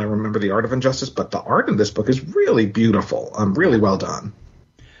more than I remember the art of Injustice, but the art in this book is really beautiful. Really well done.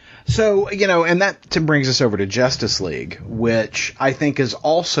 So, and that brings us over to Justice League, which I think is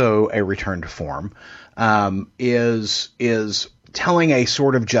also a return to form, is telling a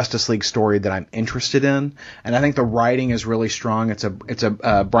sort of Justice League story that I'm interested in, and I think the writing is really strong. It's a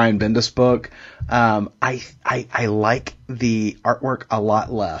Brian Bendis book. I like the artwork a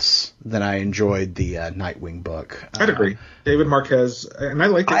lot less than I enjoyed the Nightwing book. I'd agree. David Marquez, and I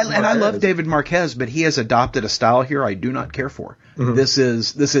like. I love David Marquez, but he has adopted a style here I do not care for. Mm-hmm. This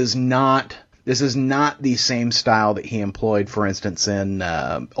is not the same style that he employed, for instance, in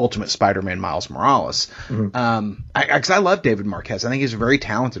Ultimate Spider-Man Miles Morales. Mm-hmm. I love David Marquez. I think he's a very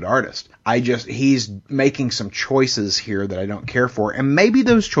talented artist. He's making some choices here that I don't care for. And maybe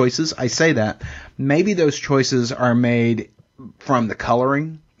those choices are made from the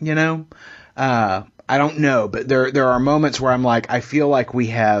coloring, I don't know, but there are moments where I'm like, I feel like we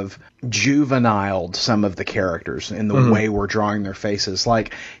have juveniled some of the characters in the way we're drawing their faces.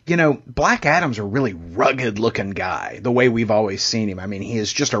 Like, Black Adam's a really rugged looking guy, the way we've always seen him. I mean, he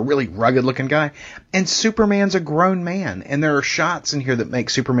is just a really rugged looking guy. And Superman's a grown man. And there are shots in here that make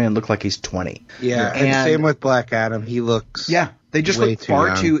Superman look like he's 20. Yeah, and same with Black Adam. He looks they just look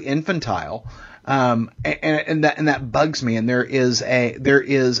far too infantile. And that bugs me. And there is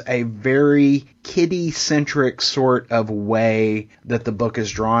a very kiddie-centric sort of way that the book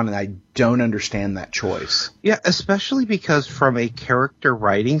is drawn, and I don't understand that choice. Yeah, especially because from a character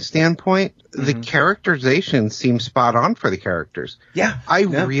writing standpoint, the characterization seems spot on for the characters. Yeah. I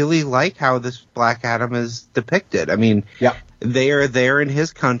really like how this Black Adam is depicted. I mean, they are there in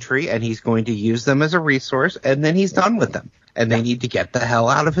his country, and he's going to use them as a resource, and then he's done with them. And they need to get the hell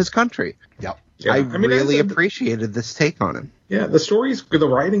out of his country. Yep. Yeah. I really appreciated this take on him. Yeah, the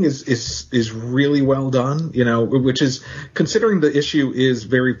writing is really well done, which is, considering the issue is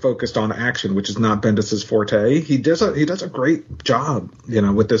very focused on action, which is not Bendis's forte. He does a great job,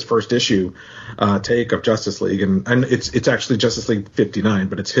 with this first issue take of Justice League, and it's actually Justice League 59,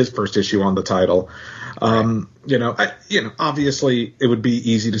 but it's his first issue on the title. Obviously it would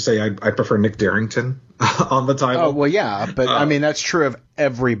be easy to say I prefer Nick Darrington on the title. Oh, well, yeah, but I mean, that's true of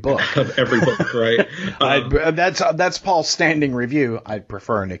every book. Of every book, right? That's Paul's standing review. I'd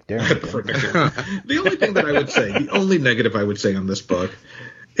prefer Nick Darrington. The only thing that I would say, the only negative I would say on this book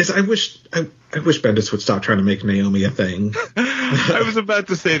is I wish Bendis would stop trying to make Naomi a thing. I was about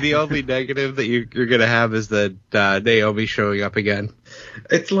to say the only negative that you're going to have is that Naomi showing up again.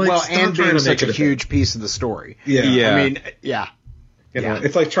 It's like, and being such a huge piece of the story. Yeah. I mean, yeah.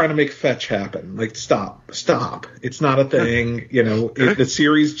 It's like trying to make Fetch happen. Like, stop. It's not a thing. The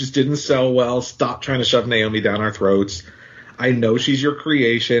series just didn't sell well. Stop trying to shove Naomi down our throats. I know she's your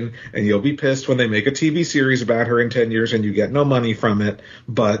creation, and you'll be pissed when they make a TV series about her in 10 years and you get no money from it,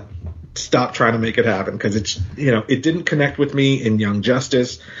 but stop trying to make it happen, because it's, it didn't connect with me in Young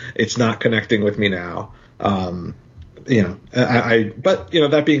Justice. It's not connecting with me now. But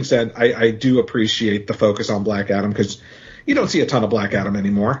that being said, I do appreciate the focus on Black Adam, because you don't see a ton of Black Adam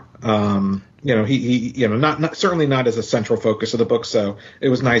anymore. He not certainly not as a central focus of the book. So it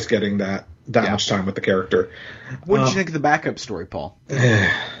was nice getting that much time with the character. What did you think of the backup story, Paul?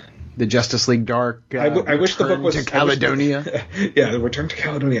 The Justice League Dark. I wish the book was to Caledonia. The Return to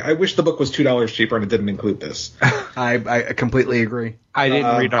Caledonia. I wish the book was $2 cheaper and it didn't include this. I completely agree. I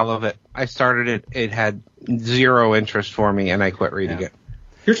didn't read all of it. I started it. It had zero interest for me, and I quit reading it.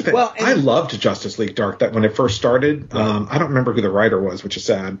 Here's the thing. Well, I loved Justice League Dark that when it first started. I don't remember who the writer was, which is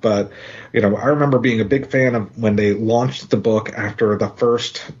sad, but I remember being a big fan of when they launched the book after the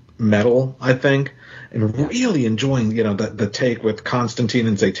first Metal, I think, and really enjoying the take with Constantine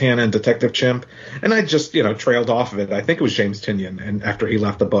and Zatanna and Detective Chimp. And I just trailed off of it. I think it was James Tynion, and after he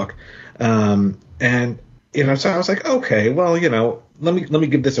left the book, and so I was like, okay, well, let me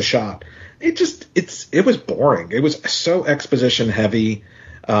give this a shot. It was boring. It was so exposition heavy.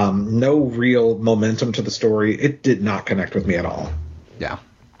 No real momentum to the story. It did not connect with me at all. Yeah.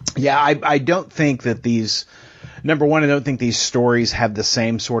 I don't think that these. Number one, I don't think these stories have the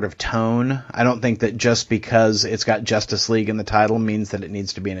same sort of tone. I don't think that just because it's got Justice League in the title means that it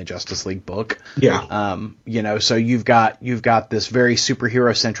needs to be in a Justice League book. Yeah. So you've got this very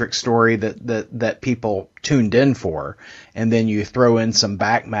superhero centric story that people tuned in for, and then you throw in some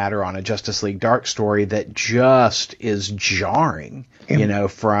back matter on a Justice League Dark story that just is jarring.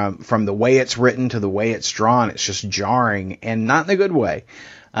 From the way it's written to the way it's drawn, it's just jarring, and not in a good way.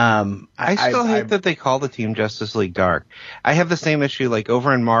 I still hate that they call the team Justice League Dark. I have the same issue, like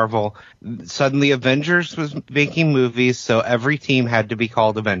over in Marvel, suddenly Avengers was making movies, so every team had to be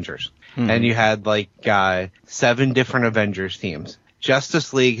called Avengers. Mm-hmm. And you had 7 different Avengers teams.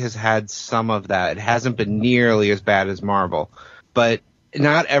 Justice League has had some of that. It hasn't been nearly as bad as Marvel. But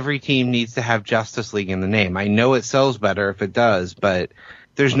not every team needs to have Justice League in the name. I know it sells better if it does, but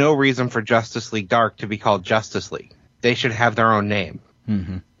there's no reason for Justice League Dark to be called Justice League. They should have their own name.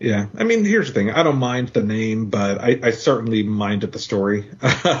 Mm-hmm. Yeah, I mean, here's the thing. I don't mind the name, but I certainly minded the story.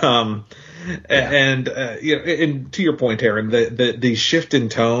 And to your point, Aaron, the shift in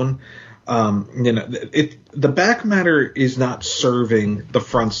tone, the back matter is not serving the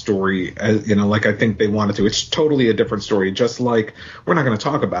front story as like I think they wanted to. It's totally a different story. Just like we're not going to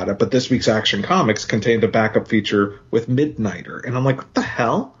talk about it, but this week's Action Comics contained a backup feature with Midnighter, and I'm like, what the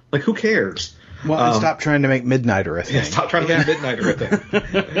hell? Like, who cares? Well, stop trying to make Midnighter a thing. Yeah, stop trying to make Midnighter a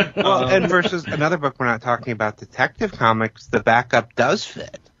thing. And versus another book we're not talking about, Detective Comics, the backup does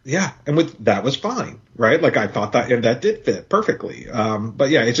fit. Yeah, and that was fine, right? Like I thought that did fit perfectly.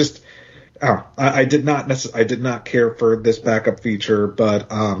 But yeah, it just I did not care for this backup feature,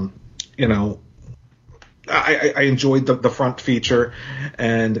 but I enjoyed the front feature,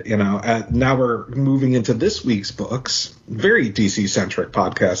 and now we're moving into this week's books. Very DC centric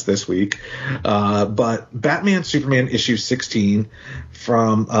podcast this week, but Batman Superman issue 16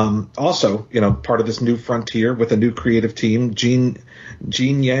 from also part of this new frontier with a new creative team, Gene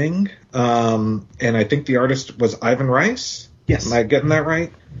Yang, and I think the artist was Ivan Rice. Yes, am I getting that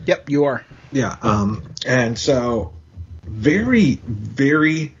right? Yep, you are. Yeah, and so very,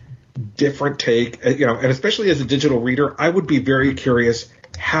 very different take, and especially as a digital reader, I would be very curious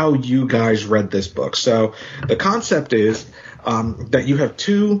how you guys read this book. So the concept is that you have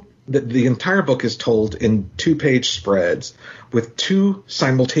the entire book is told in 2-page spreads with 2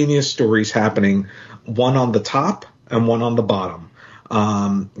 simultaneous stories happening, one on the top and one on the bottom,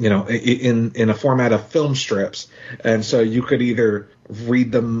 in a format of film strips. And so you could either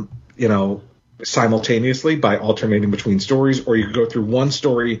read them, simultaneously by alternating between stories, or you could go through one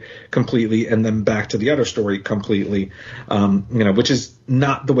story completely and then back to the other story completely, which is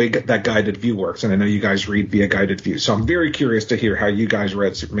not the way that guided view works. And I know you guys read via guided view, so I'm very curious to hear how you guys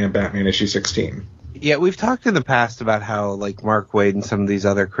read Superman Batman issue 16. Yeah, we've talked in the past about how Mark Waid and some of these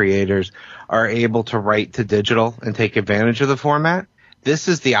other creators are able to write to digital and take advantage of the format. This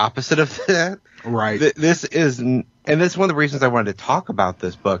is the opposite of that. Right. This is, and this is one of the reasons I wanted to talk about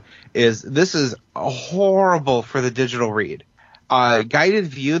this book, is this is horrible for the digital read. Guided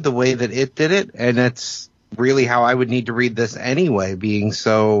view, the way that it did it, and it's really how I would need to read this anyway, being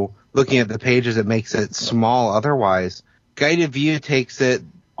so, looking at the pages, it makes it small otherwise. Guided view takes it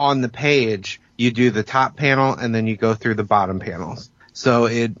on the page, you do the top panel, and then you go through the bottom panels. So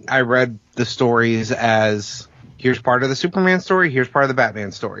I read the stories as, here's part of the Superman story, here's part of the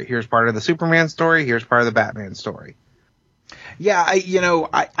Batman story, here's part of the Superman story, here's part of the Batman story. Yeah,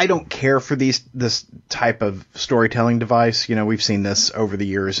 I don't care for this type of storytelling device. We've seen this over the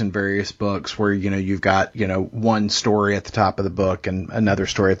years in various books where, you've got, one story at the top of the book and another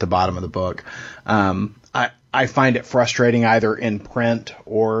story at the bottom of the book. I find it frustrating either in print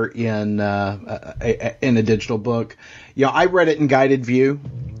or in a digital book. I read it in guided view,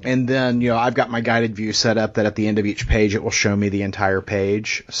 and then, I've got my guided view set up that at the end of each page it will show me the entire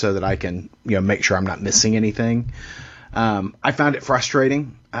page so that I can, make sure I'm not missing anything. I found it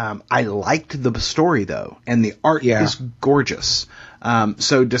frustrating. I liked the story though, and the art is gorgeous.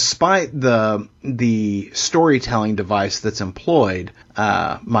 So despite the storytelling device that's employed,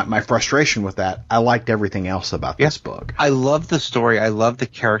 my frustration with that, I liked everything else about this book. I love the story. I love the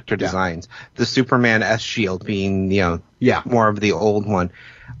character designs. The Superman S shield being, more of the old one,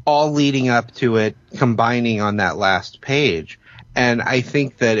 all leading up to it, combining on that last page. And I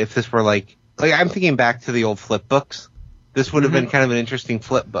think that if this were like I'm thinking back to the old flip books, this would have been kind of an interesting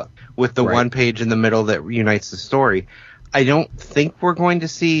flip book with the one page in the middle that unites the story. I don't think we're going to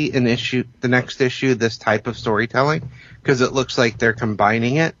see the next issue, this type of storytelling, because it looks like they're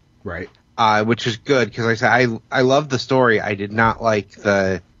combining it. Right. Which is good, because I love the story. I did not like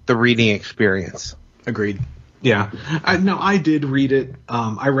the reading experience. Agreed. Yeah. I did read it.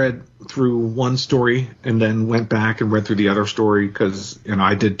 I read through one story and then went back and read through the other story because,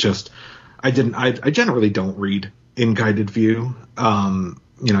 I generally don't read in guided view.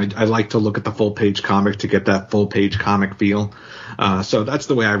 I like to look at the full page comic to get that full page comic feel. So that's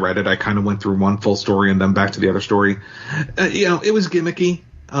the way I read it. I kind of went through one full story and then back to the other story. It was gimmicky,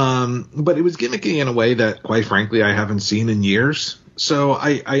 but it was gimmicky in a way that, quite frankly, I haven't seen in years. So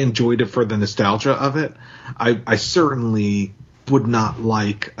I enjoyed it for the nostalgia of it. I certainly would not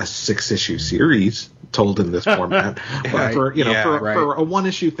like a 6-issue series told in this format. But for a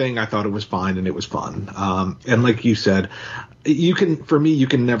 1-issue thing, I thought it was fine and it was fun. And like you said, you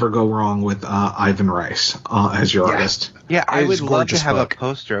can never go wrong with Ivan Rice as your artist. Yeah, I would love to have a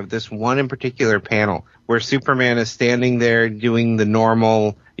poster of this one in particular panel where Superman is standing there doing the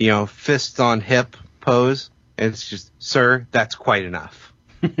normal, fists on hip pose. And it's just, sir, that's quite enough.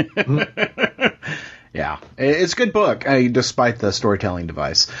 Yeah, it's a good book, despite the storytelling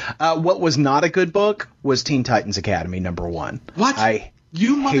device. What was not a good book was Teen Titans Academy #1. What?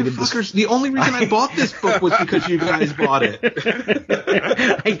 You motherfuckers! The only reason I bought this book was because you guys bought it.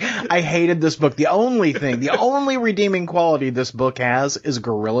 I hated this book. The only redeeming quality this book has is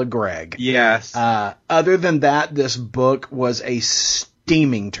Gorilla Greg. Yes. Other than that, this book was a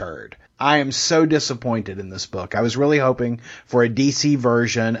steaming turd. I am so disappointed in this book. I was really hoping for a DC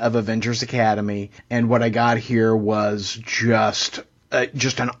version of Avengers Academy, and what I got here was just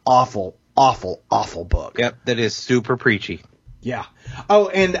an awful, awful, awful book. Yep, that is super preachy. Yeah. Oh,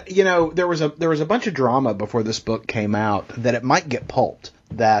 and there was a bunch of drama before this book came out that it might get pulped.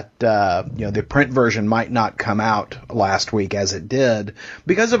 That the print version might not come out last week as it did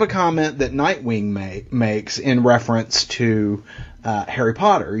because of a comment that Nightwing makes in reference to Harry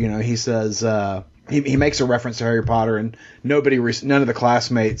Potter. He says he makes a reference to Harry Potter and none of the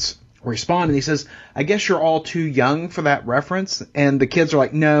classmates respond, and he says, "I guess you're all too young for that reference." And the kids are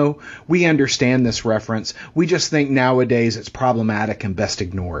like, "No, we understand this reference. We just think nowadays it's problematic and best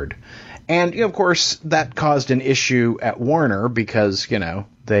ignored." And, of course, that caused an issue at Warner because,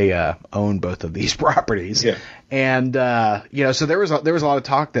 they own both of these properties. Yeah. And, so there was a lot of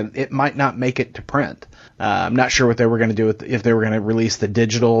talk that it might not make it to print. I'm not sure what they were going to do if they were going to release the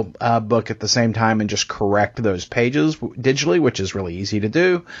digital book at the same time and just correct those pages digitally, which is really easy to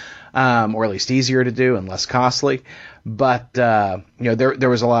do, or at least easier to do and less costly. But, there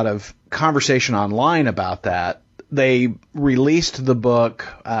was a lot of conversation online about that. They released the book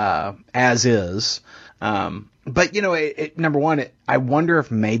as is, but #1, I wonder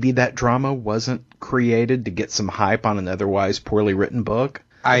if maybe that drama wasn't created to get some hype on an otherwise poorly written book.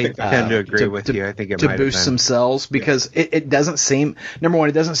 I tend to agree with you. I think it might have been. To boost some sales because it doesn't seem #1,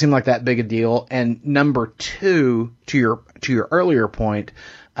 it doesn't seem like that big a deal, and #2, to your earlier point,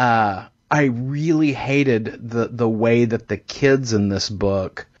 I really hated the way that the kids in this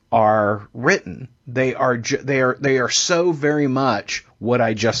book are written. They are so very much what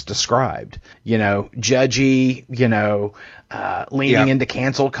I just described. Judgy, leaning into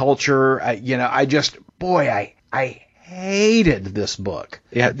cancel culture. I hated this book.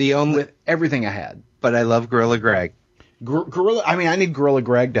 Yeah, with everything I had. But I love Gorilla Greg. Gorilla. I mean, I need Gorilla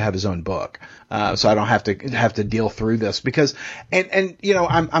Greg to have his own book, so I don't have to deal through this because, and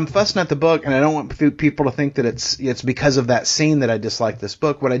I'm fussing at the book, and I don't want people to think that it's because of that scene that I dislike this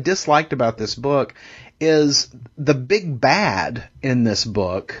book. What I disliked about this book is the big bad in this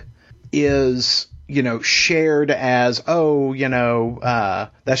book is shared as,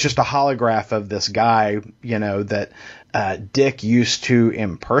 that's just a holograph of this guy, that Dick used to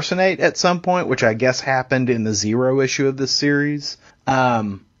impersonate at some point, which I guess happened in the 0 issue of this series.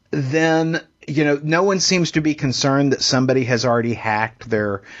 Then, no one seems to be concerned that somebody has already hacked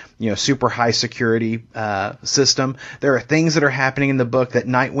their, super high security system. There are things that are happening in the book that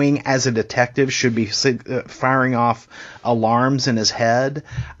Nightwing, as a detective, should be firing off alarms in his head.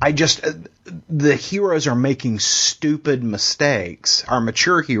 the heroes are making stupid mistakes. Our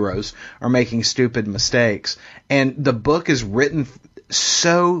mature heroes are making stupid mistakes. And the book is written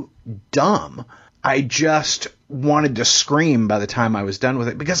so dumb. I just wanted to scream by the time I was done with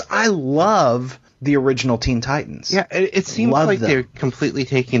it because I love the original Teen Titans. Yeah, it seems like they're completely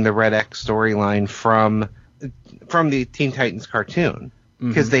taking the Red X storyline from the Teen Titans cartoon.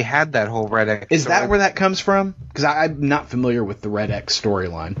 Because they had that whole Red X. Is that where that comes from? Because I'm not familiar with the Red X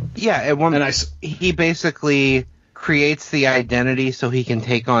storyline. Yeah, at one he basically creates the identity so he can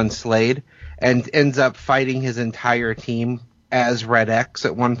take on Slade, and ends up fighting his entire team as Red X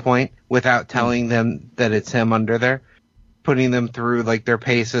at one point without telling them that it's him under there, putting them through like their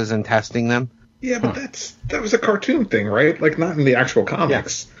paces and testing them. Yeah, but that was a cartoon thing, right? Like not in the actual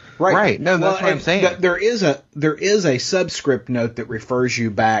comics. Yeah. Right. No, that's what I'm saying. There is a subscript note that refers you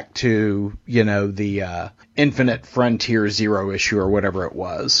back to, the Infinite Frontier Zero issue or whatever it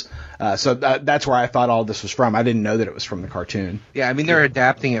was. So that's where I thought all this was from. I didn't know that it was from the cartoon. Yeah, I mean they're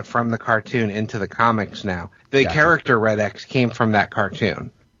adapting it from the cartoon into the comics now. The character Red X came from that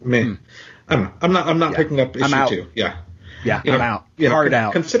cartoon. Man, I don't know. I'm not picking up issue 2. Yeah. Yeah, I'm out. Hard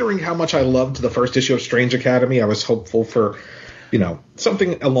out. Considering how much I loved the first issue of Strange Academy, I was hopeful for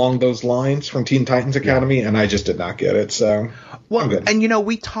something along those lines from Teen Titans Academy, and I just did not get it, so I'm good. And,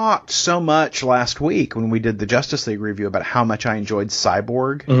 we talked so much last week when we did the Justice League review about how much I enjoyed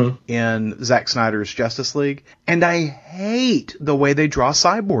Cyborg in Zack Snyder's Justice League, and I hate the way they draw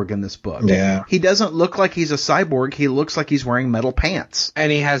Cyborg in this book. Yeah. He doesn't look like he's a cyborg. He looks like he's wearing metal pants.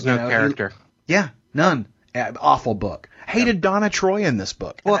 And he has no character. None. Awful book. Hated Donna Troy in this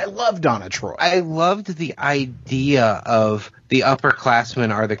book. Well, I love Donna Troy. I loved the idea of the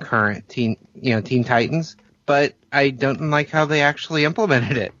upperclassmen are the current Teen Titans, but I don't like how they actually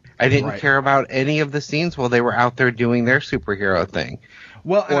implemented it. I didn't care about any of the scenes while they were out there doing their superhero thing.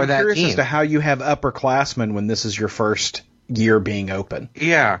 Well, I'm curious as to how you have upperclassmen when this is your first year being open.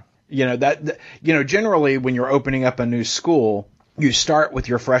 Yeah. Generally when you're opening up a new school, you start with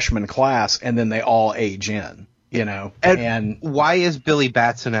your freshman class and then they all age in. And why is Billy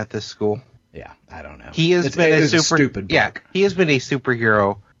Batson at this school? Yeah, I don't know. He has been a stupid book. Yeah, he has been a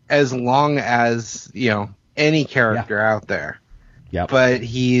superhero as long as, any character out there. Yep. But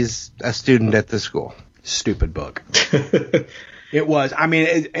he's a student at the school. Stupid book. It was. I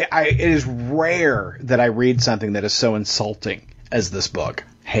mean, it is rare that I read something that is so insulting as this book.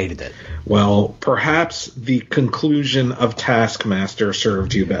 Hated it. Well, perhaps the conclusion of Taskmaster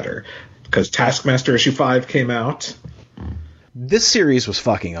served you better. Because Taskmaster issue 5 came out. This series was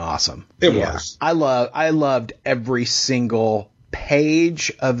fucking awesome. It was. I loved every single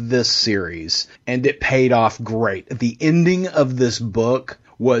page of this series, and it paid off great. The ending of this book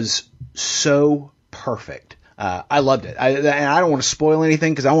was so perfect. I loved it. And I don't want to spoil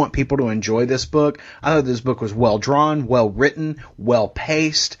anything because I want people to enjoy this book. I thought this book was well drawn, well written, well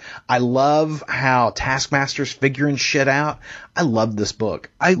paced. I love how Taskmaster's figuring shit out. I love this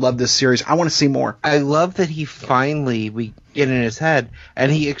book. I love this series. I want to see more. I love that we get in his head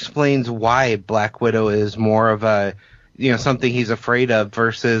and he explains why Black Widow is more of a, something he's afraid of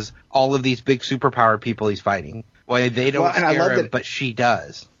versus all of these big superpowered people he's fighting. Why they don't scare him, but she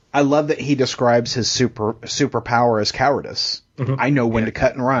does. I love that he describes his superpower as cowardice. Mm-hmm. I know when to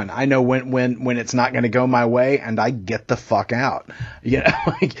cut and run. I know when it's not going to go my way, and I get the fuck out.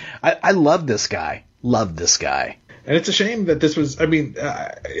 I love this guy. Love this guy. And it's a shame that this was. I mean,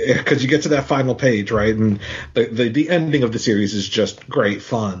 because you get to that final page, right, and the ending of the series is just great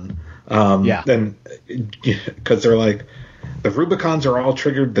fun. Then because they're like, the Rubicons are all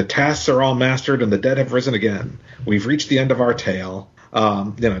triggered, the tasks are all mastered, and the dead have risen again. We've reached the end of our tale.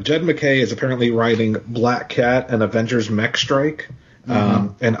 Jed MacKay is apparently writing Black Cat and Avengers Mech Strike.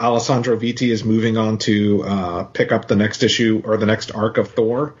 And Alessandro Vitti is moving on to pick up the next issue or the next arc of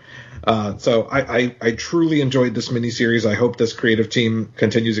Thor. So I truly enjoyed this miniseries. I hope this creative team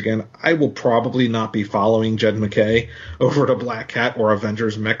continues again. I will probably not be following Jed MacKay over to Black Cat or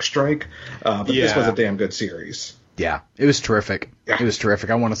Avengers Mech Strike, but this was a damn good series. Yeah, it was terrific. Yeah. It was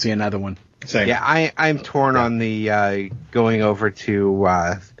terrific. I want to see another one. Same. Yeah, I'm torn on the going over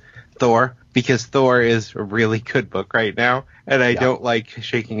to Thor because Thor is a really good book right now, and I don't like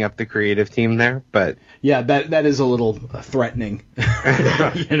shaking up the creative team there. But yeah, that is a little threatening,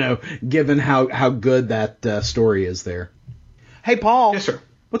 given how good that story is there. Hey, Paul. Yes, sir.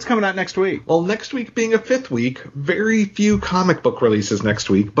 What's coming out next week? Well, next week being a fifth week, very few comic book releases next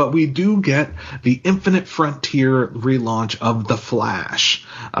week, but we do get the Infinite Frontier relaunch of The Flash,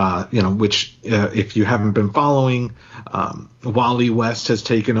 which, if you haven't been following, Wally West has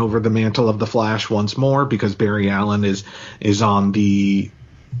taken over the mantle of The Flash once more because Barry Allen is on the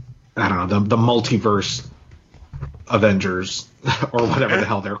I don't know, the multiverse Avengers or whatever the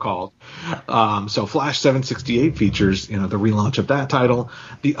hell they're called. So Flash 768 features, the relaunch of that title.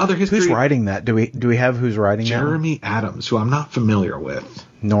 The other history. Who's writing that? Do we have who's writing Jeremy Adams, who I'm not familiar with.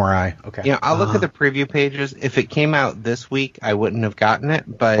 Nor I. Okay. I'll look at the preview pages. If it came out this week, I wouldn't have gotten it,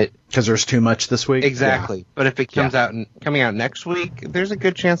 but because there's too much this week. Exactly. Yeah. But if it comes out coming out next week, there's a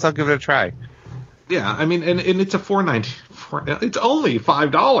good chance I'll give it a try. Yeah, I mean, and it's a $4.90. It's only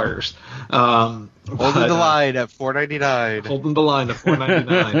 $5. Holding the line at $4.99. Holding the line at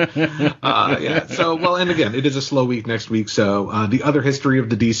 $4.99. Yeah. So, well, and again, it is a slow week next week. So, the Other History of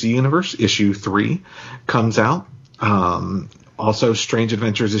the DC Universe, issue 3, comes out. Also, Strange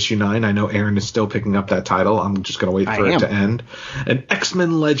Adventures issue 9. I know Aaron is still picking up that title. I'm just going to wait for it to end. And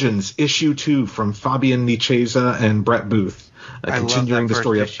X-Men Legends issue 2 from Fabian Nicieza and Brett Booth, continuing the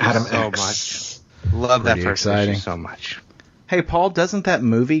story of Adam X. Love that first issue so much. Hey, Paul, doesn't that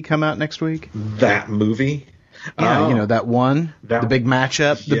movie come out next week? That movie? Yeah, that one, the big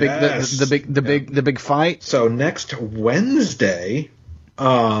matchup, the big fight. So next Wednesday,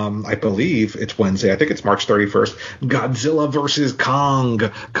 I believe it's Wednesday. I think it's March 31st. Godzilla vs. Kong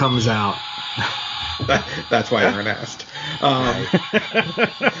comes out. That's why Aaron asked.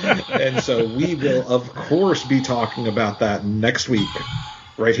 And so we will, of course, be talking about that next week.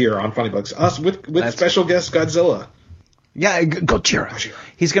 Right here on Funny Books. Us with special guest Godzilla. Yeah, Gojira.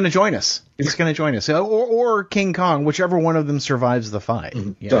 He's going to join us. Or King Kong, whichever one of them survives the fight.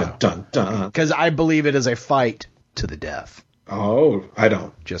 Dun, dun, dun. Because I believe it is a fight to the death. Oh, I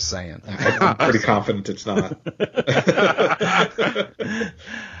don't. Just saying. I'm pretty confident it's not.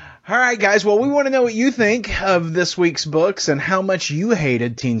 All right, guys. Well, we want to know what you think of this week's books and how much you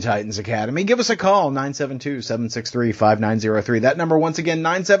hated Teen Titans Academy. Give us a call, 972-763-5903. That number, once again,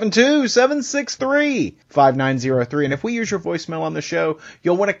 972-763-5903. And if we use your voicemail on the show,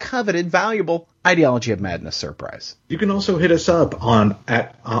 you'll win a coveted, valuable Ideology of Madness surprise. You can also hit us up on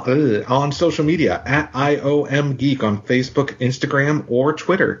social media, at IOM Geek on Facebook, Instagram, or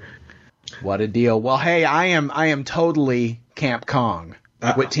Twitter. What a deal. Well, hey, I am totally Camp Kong.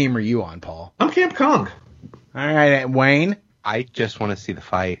 What team are you on, Paul? I'm Camp Kong. All right, Wayne. I just want to see the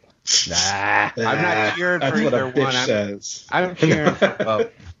fight. I'm not cheering for either one. I'm cheering for both.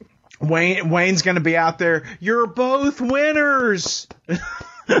 Wayne's going to be out there. You're both winners.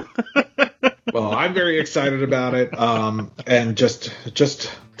 Well, I'm very excited about it. And just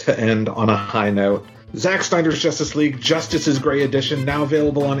to end on a high note, Zack Snyder's Justice League, Justice's Gray Edition, now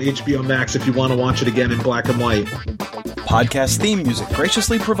available on HBO Max if you want to watch it again in black and white. Podcast theme music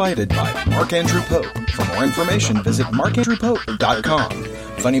graciously provided by Mark Andrew Pope. For more information, visit markandrewpope.com.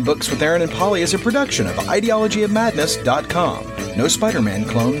 Funny Books with Aaron and Polly is a production of ideologyofmadness.com. No Spider-Man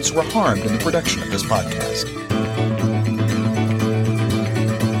clones were harmed in the production of this podcast.